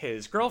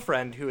his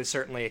girlfriend, who is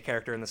certainly a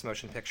character in this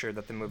motion picture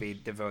that the movie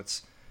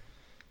devotes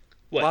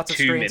lots of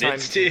screen time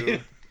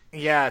to,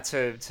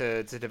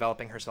 to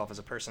developing herself as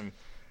a person.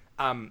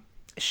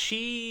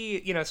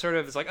 She, sort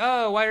of is like,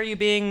 "Oh, why are you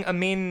being a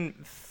mean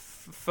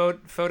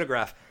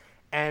photograph?"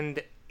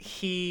 And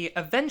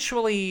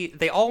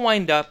they all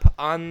wind up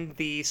on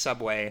the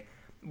subway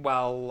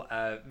while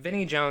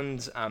Vinnie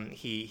Jones,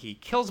 he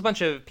kills a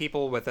bunch of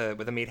people with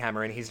a meat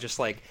hammer, and he's just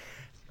like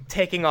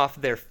taking off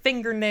their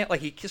fingernail,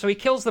 so he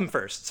kills them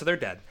first, so they're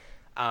dead.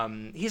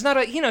 He's not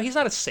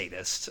a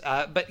sadist,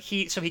 but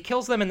he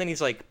kills them, and then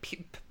he's like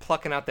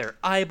plucking out their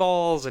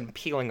eyeballs and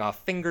peeling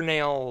off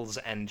fingernails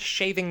and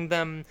shaving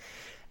them.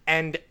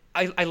 And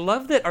I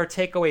love that our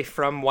takeaway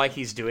from why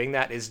he's doing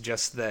that is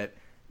just that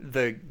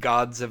the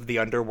gods of the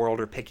underworld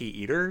are picky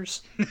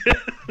eaters.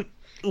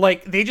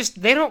 Like, they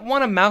don't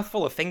want a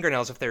mouthful of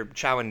fingernails if they're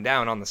chowing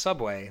down on the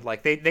subway.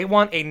 Like, they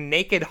want a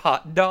naked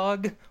hot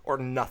dog or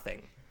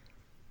nothing.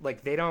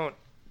 Like,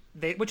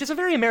 which is a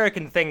very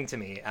American thing to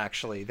me,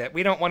 actually, that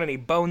we don't want any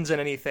bones in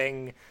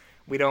anything.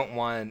 We don't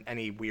want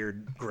any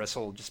weird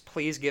gristle. Just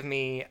please give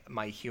me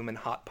my human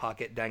hot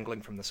pocket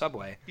dangling from the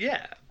subway.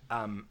 Yeah.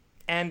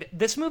 And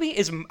this movie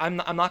is, I'm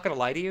not going to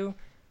lie to you,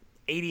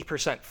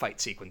 80%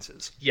 fight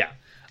sequences. Yeah.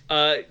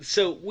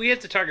 So we have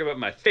to talk about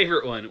my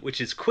favorite one,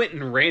 which is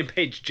Quentin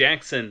Rampage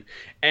Jackson,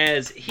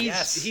 as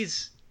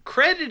he's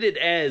credited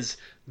as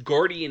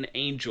Guardian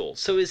Angel.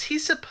 So is he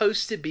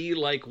supposed to be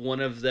like one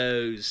of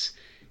those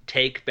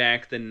take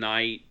back the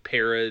night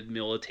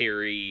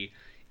paramilitary,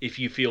 if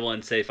you feel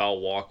unsafe, I'll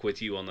walk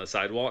with you on the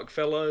sidewalk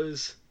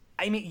fellows?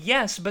 I mean,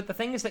 yes, but the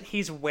thing is that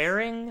he's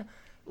wearing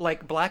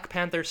like Black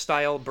Panther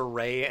style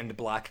beret and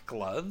black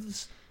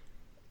gloves.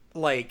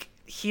 Like,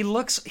 he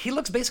looks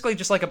basically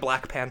just like a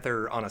Black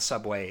Panther on a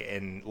subway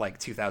in like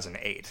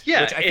 2008.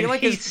 Yeah, which I feel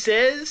like he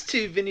says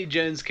to Vinnie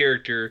Jones'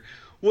 character,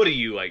 "What are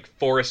you, like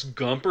Forrest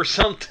Gump or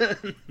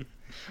something?"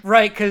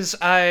 Right, because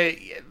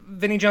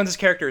Vinnie Jones'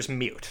 character is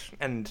mute,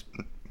 and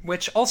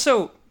which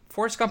also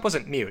Forrest Gump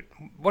wasn't mute.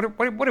 What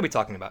are we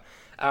talking about?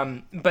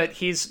 But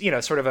he's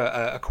sort of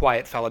a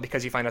quiet fella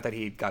because you find out that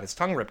he got his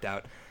tongue ripped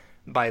out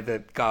by the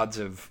gods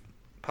of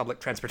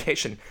public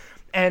transportation,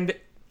 and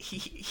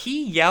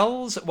he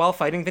yells while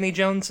fighting Vinnie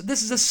Jones,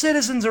 "This is a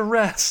citizen's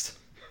arrest."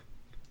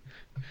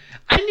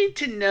 I need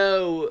to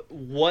know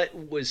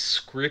what was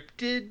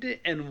scripted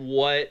and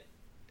what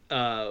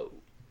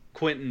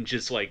Quentin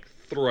just like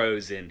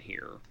throws in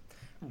here.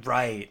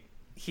 Right.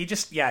 He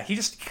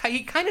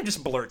kind of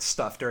just blurts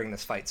stuff during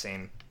this fight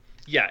scene.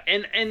 Yeah,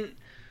 and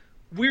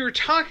we were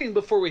talking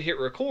before we hit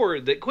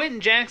record that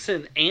Quentin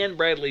Jackson and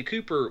Bradley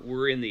Cooper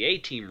were in the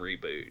A-Team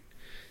reboot.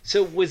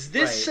 So was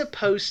this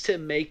supposed to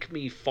make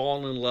me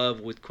fall in love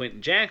with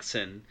Quentin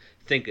Jackson,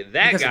 think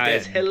that guy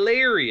is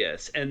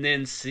hilarious, and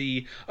then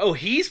see, oh,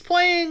 he's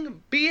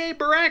playing B.A.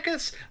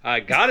 Baracus?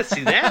 I gotta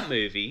see that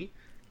movie.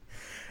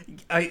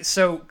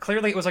 So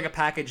clearly it was like a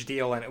package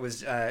deal, and it was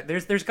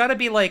there's got to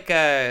be like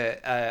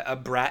a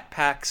Brat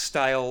Pack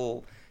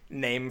style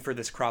name for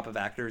this crop of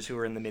actors who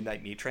are in the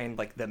Midnight Meat Train,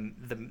 like the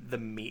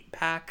Meat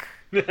Pack,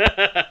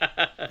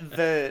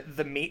 the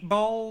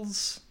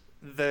Meatballs,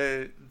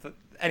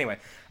 anyway.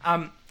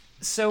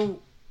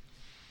 So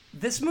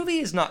this movie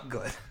is not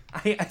good.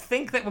 I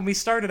think that when we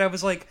started, I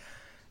was like,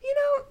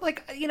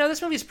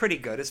 this movie is pretty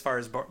good as far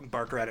as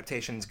Barker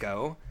adaptations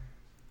go.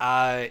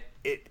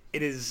 It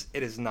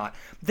is not.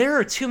 There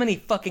are too many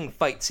fucking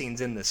fight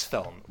scenes in this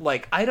film.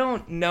 Like, I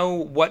don't know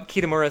what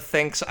Kitamura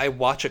thinks I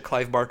watch a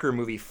Clive Barker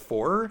movie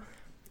for.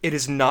 It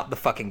is not the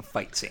fucking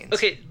fight scenes.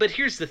 Okay, but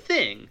here's the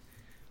thing.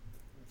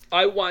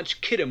 I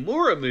watch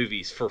Kitamura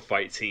movies for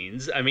fight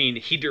scenes. I mean,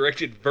 he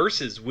directed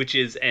Versus, which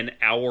is an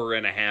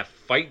hour-and-a-half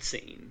fight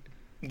scene.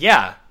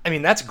 Yeah, I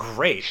mean, that's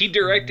great. He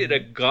directed a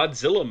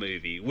Godzilla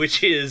movie,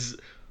 which is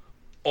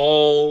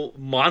all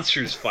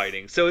monsters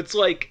fighting. So it's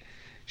like,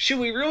 should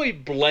we really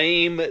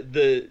blame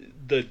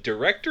the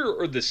director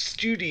or the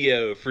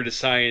studio for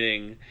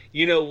deciding,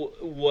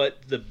 what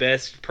the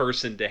best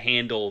person to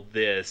handle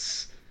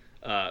this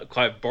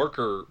Clive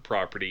Barker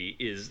property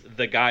is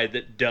the guy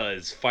that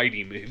does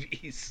fighting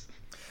movies?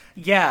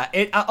 Yeah,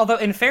 although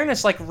in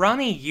fairness, like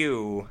Ronnie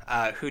Yu,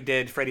 who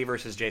did Freddy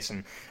vs.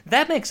 Jason,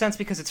 that makes sense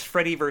because it's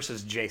Freddy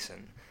vs.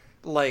 Jason.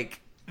 Like,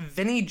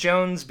 Vinnie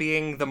Jones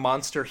being the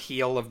monster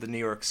heel of the New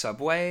York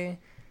subway,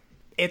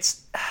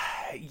 it's...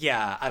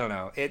 Yeah, I don't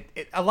know.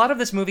 A lot of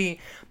this movie,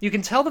 you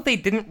can tell that they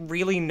didn't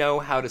really know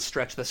how to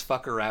stretch this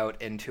fucker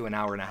out into an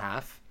hour and a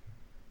half.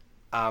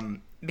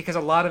 Because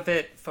a lot of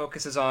it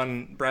focuses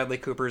on Bradley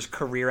Cooper's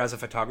career as a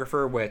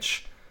photographer,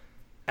 which...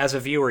 as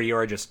a viewer,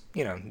 you're just,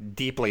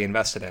 deeply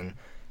invested in.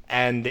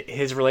 And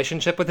his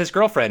relationship with his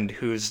girlfriend,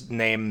 whose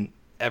name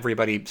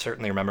everybody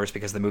certainly remembers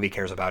because the movie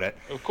cares about it.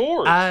 Of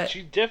course.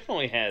 She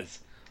definitely has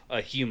a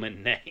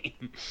human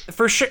name.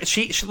 For sure.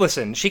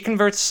 Listen, she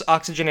converts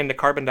oxygen into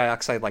carbon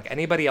dioxide like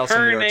anybody else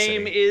in New York City. Her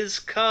name is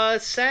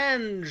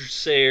Cassandra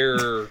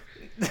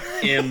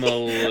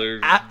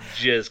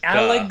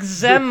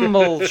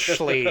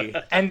Alexembleshly.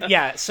 And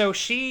yeah, so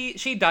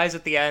she dies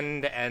at the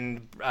end,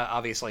 and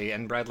obviously,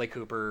 and Bradley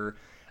Cooper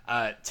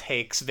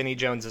takes Vinnie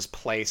Jones's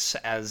place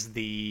as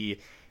the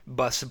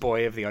bus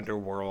boy of the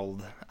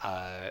underworld,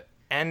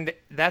 and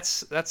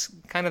that's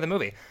kind of the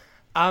movie.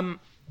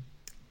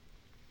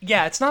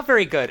 Yeah, it's not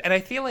very good, and I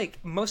feel like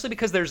mostly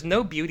because there's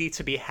no beauty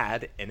to be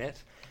had in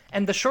it.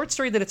 And the short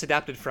story that it's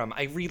adapted from,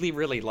 I really,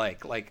 really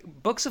like. Like,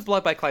 Books of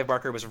Blood by Clive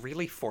Barker was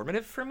really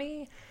formative for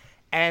me,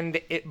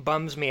 and it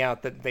bums me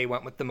out that they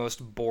went with the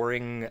most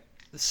boring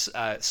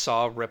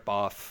Saw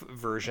ripoff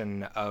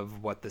version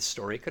of what this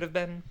story could have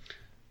been.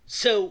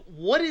 So,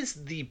 what is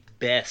the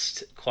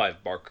best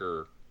Clive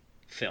Barker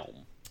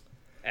film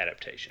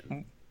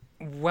adaptation?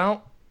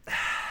 Well,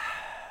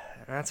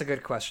 that's a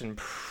good question.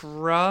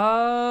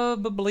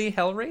 Probably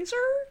Hellraiser?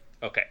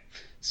 Okay.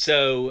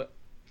 So,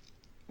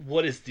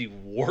 what is the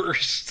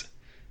worst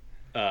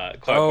Clive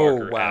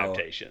Barker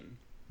adaptation?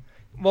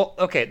 Well,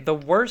 okay, the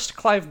worst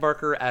Clive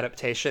Barker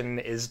adaptation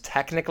is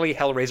technically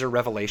Hellraiser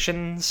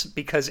Revelations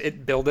because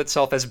it billed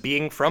itself as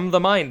being from the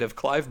mind of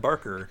Clive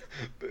Barker.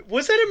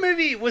 Was that a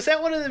movie? Was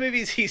that one of the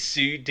movies he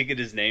sued to get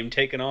his name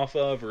taken off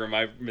of, or am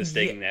I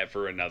mistaking that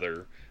for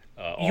another?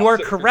 You are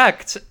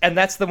correct, and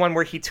that's the one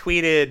where he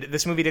tweeted,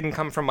 "This movie didn't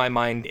come from my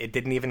mind; it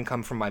didn't even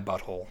come from my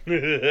butthole."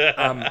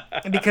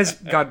 Because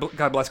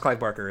God bless Clive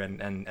Barker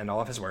and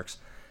all of his works.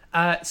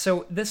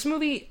 So this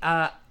movie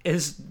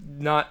is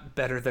not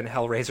better than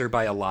Hellraiser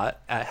by a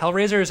lot.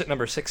 Hellraiser is at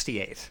number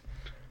 68.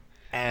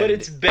 But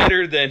it's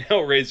better than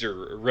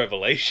Hellraiser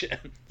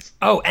Revelations.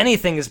 Oh,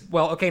 anything is...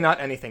 Well, okay, not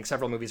anything.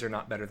 Several movies are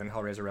not better than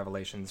Hellraiser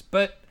Revelations,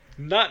 but...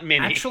 Not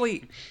many.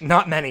 Actually,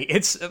 not many.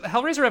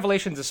 Hellraiser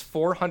Revelations is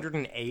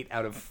 408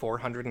 out of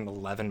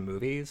 411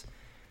 movies,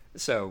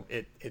 so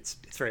it's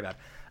very bad.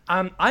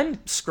 I'm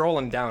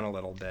scrolling down a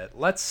little bit.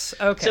 Let's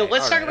talk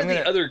about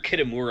the other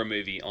Kitamura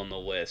movie on the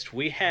list.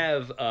 We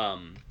have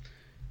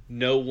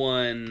No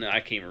One, I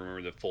can't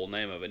remember the full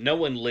name of it. No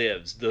One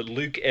Lives, the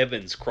Luke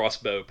Evans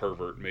crossbow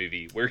pervert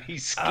movie where he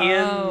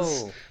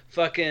skins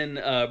fucking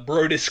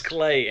Brodus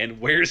Clay and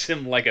wears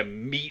him like a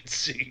meat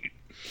suit.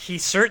 He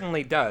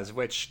certainly does,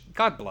 which,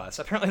 God bless.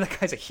 Apparently that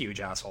guy's a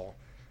huge asshole.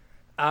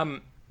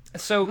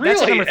 So really?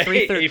 That's number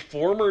 330. A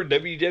former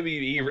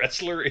WWE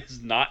wrestler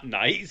is not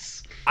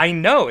nice? I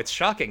know, it's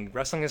shocking.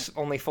 Wrestling is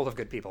only full of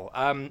good people.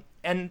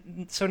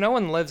 And so No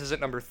One Lives is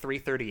at number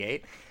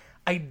 338.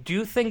 I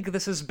do think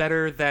this is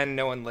better than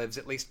No One Lives,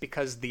 at least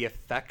because the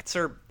effects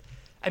are...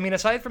 I mean,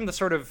 aside from the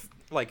sort of,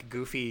 like,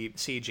 goofy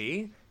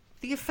CG,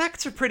 the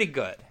effects are pretty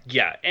good.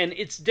 Yeah, and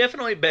it's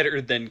definitely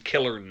better than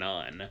Killer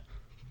Nun.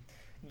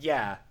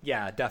 Yeah,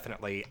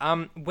 definitely.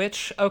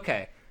 Which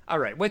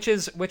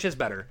is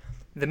better?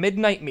 The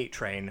Midnight Meat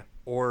Train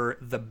or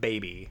The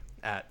Baby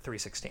at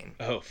 316?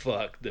 Oh,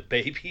 fuck. The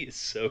Baby is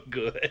so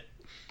good.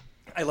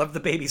 I love The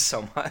Baby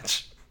so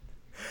much.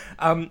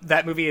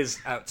 That movie is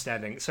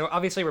outstanding. So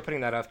obviously we're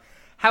putting that off.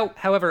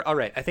 However, all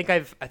right, I think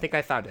I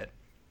found it.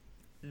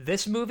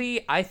 This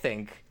movie, I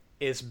think,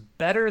 is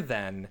better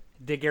than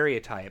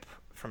Daguerreotype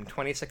from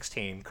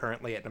 2016,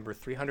 currently at number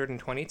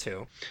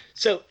 322.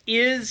 So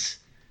is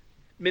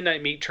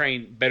Midnight Meat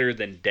Train better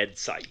than Dead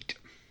Sight?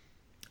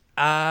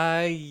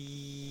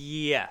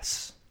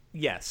 Yes.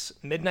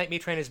 Midnight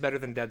Meat Train is better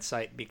than Dead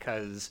Sight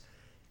because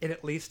it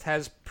at least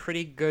has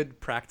pretty good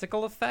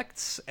practical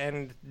effects,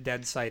 and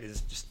Dead Sight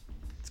is just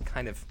it's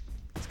kind of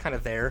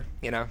there,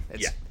 you know.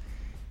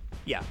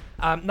 Yeah.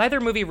 Neither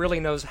movie really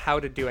knows how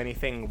to do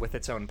anything with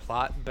its own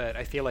plot, but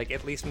I feel like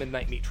at least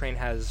Midnight Meat Train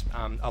has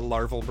a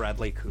larval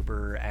Bradley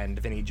Cooper and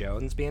Vinnie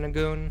Jones being a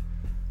goon,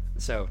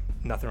 so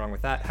nothing wrong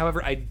with that.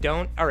 However, I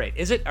don't... Alright,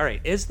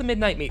 is the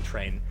Midnight Meat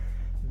Train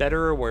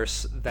better or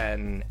worse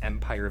than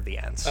Empire of the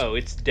Ants? Oh,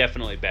 it's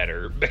definitely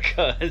better,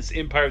 because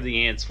Empire of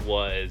the Ants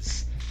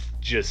was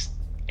just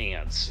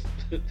ants.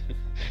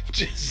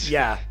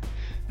 Yeah.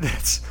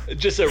 That's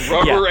just a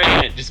rubber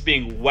ant just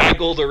being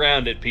waggled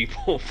around at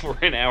people for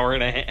an hour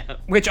and a half.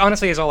 Which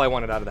honestly is all I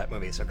wanted out of that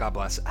movie, so God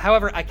bless.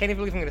 However, I can't even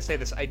believe I'm going to say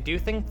this. I do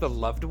think The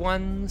Loved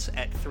Ones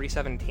at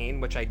 317,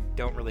 which I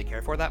don't really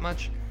care for that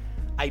much,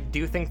 I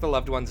do think The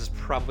Loved Ones is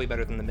probably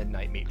better than The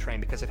Midnight Meat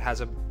Train because it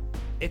has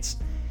it's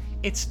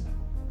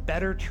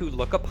better to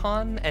look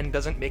upon and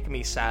doesn't make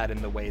me sad in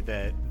the way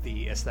that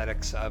the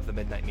aesthetics of The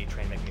Midnight Meat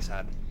Train make me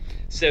sad.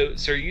 So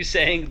are you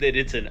saying that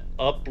it's an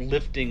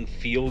uplifting,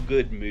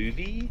 feel-good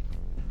movie?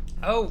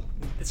 Oh,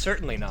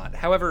 certainly not.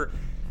 However,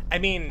 I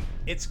mean,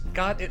 it's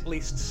got at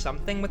least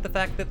something with the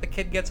fact that the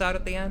kid gets out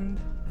at the end.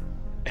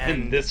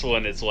 And this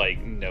one is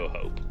like, no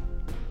hope.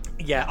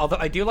 Yeah, although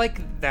I do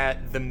like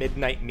that The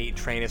Midnight Meat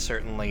Train is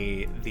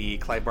certainly the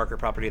Clive Barker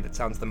property that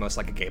sounds the most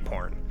like a gay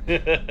porn.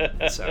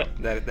 So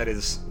that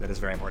is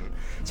very important.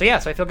 So yeah,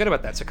 so I feel good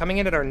about that. So coming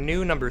in at our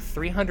new number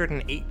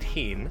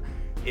 318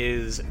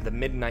 is The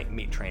Midnight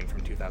Meat Train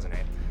from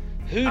 2008.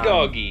 Who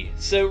doggy.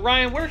 So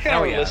Ryan, where can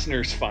our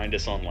listeners find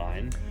us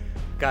online?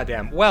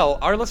 Goddamn. Well,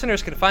 our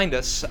listeners can find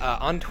us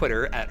on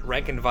Twitter at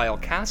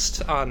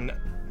RankandVileCast on...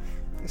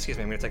 Excuse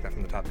me, I'm going to take that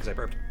from the top because I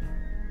burped.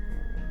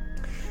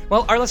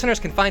 Well, our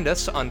listeners can find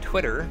us on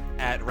Twitter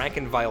at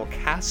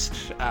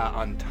RankandVileCast,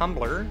 on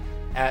Tumblr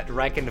at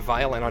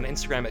RankandVile, and on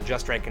Instagram at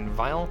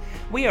JustRankandVile.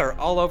 We are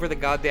all over the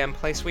goddamn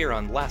place. We are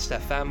on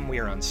Last.fm, we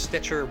are on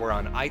Stitcher, we're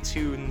on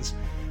iTunes.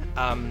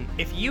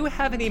 If you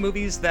have any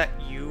movies that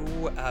you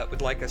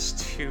would like us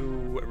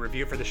to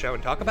review for the show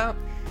and talk about,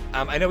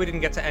 I know we didn't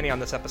get to any on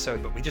this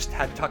episode, but we just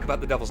had to talk about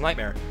The Devil's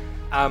Nightmare.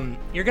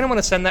 You're going to want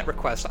to send that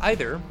request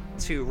either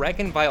to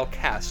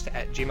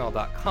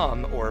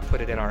rankandvilecast@gmail.com or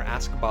put it in our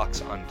Ask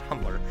box on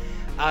Tumblr.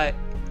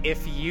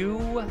 If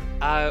you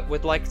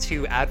would like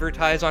to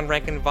advertise on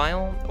Rank and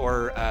Vile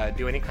or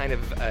do any kind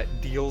of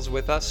deals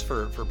with us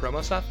for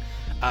promo stuff,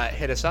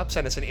 hit us up.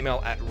 Send us an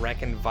email at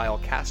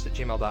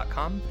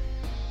rankandvilecast@gmail.com.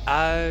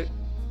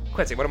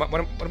 Quincy, what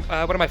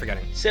am I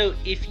forgetting? So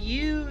if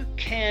you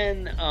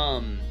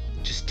can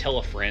just tell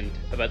a friend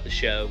about the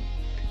show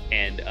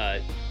and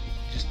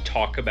just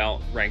talk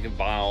about Rank and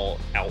Vile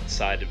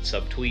outside of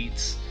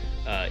subtweets,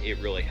 it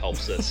really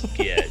helps us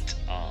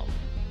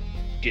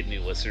get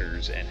new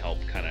listeners and help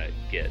kind of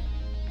get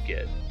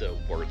the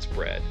word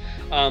spread.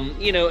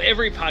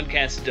 Every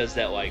podcast does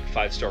that like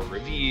 5-star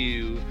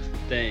review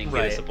thing,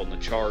 get us up on the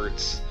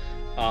charts.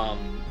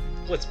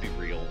 Let's be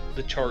real,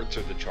 the charts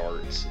are the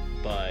charts,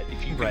 but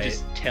if you could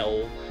just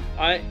tell,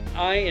 I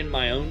in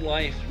my own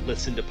life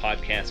listen to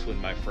podcasts when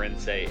my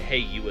friends say, hey,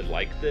 you would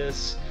like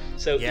this.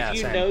 So if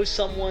you know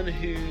someone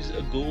who's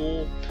a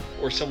ghoul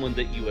or someone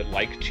that you would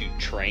like to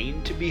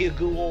train to be a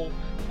ghoul,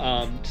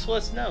 just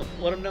let us know.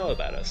 Let them know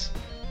about us.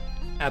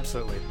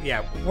 Absolutely.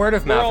 Yeah, word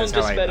of mouth is how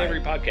We're on just about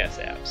every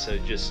podcast app, so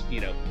just,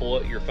 pull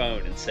out your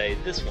phone and say,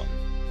 this one.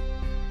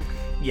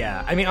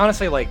 Yeah, I mean,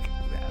 honestly, like,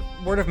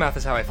 word of mouth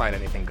is how I find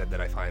anything good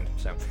that I find.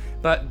 So,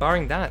 but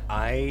barring that,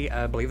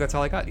 I believe that's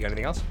all I got. You got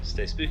anything else?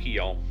 Stay spooky,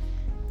 y'all.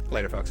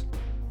 Later, folks.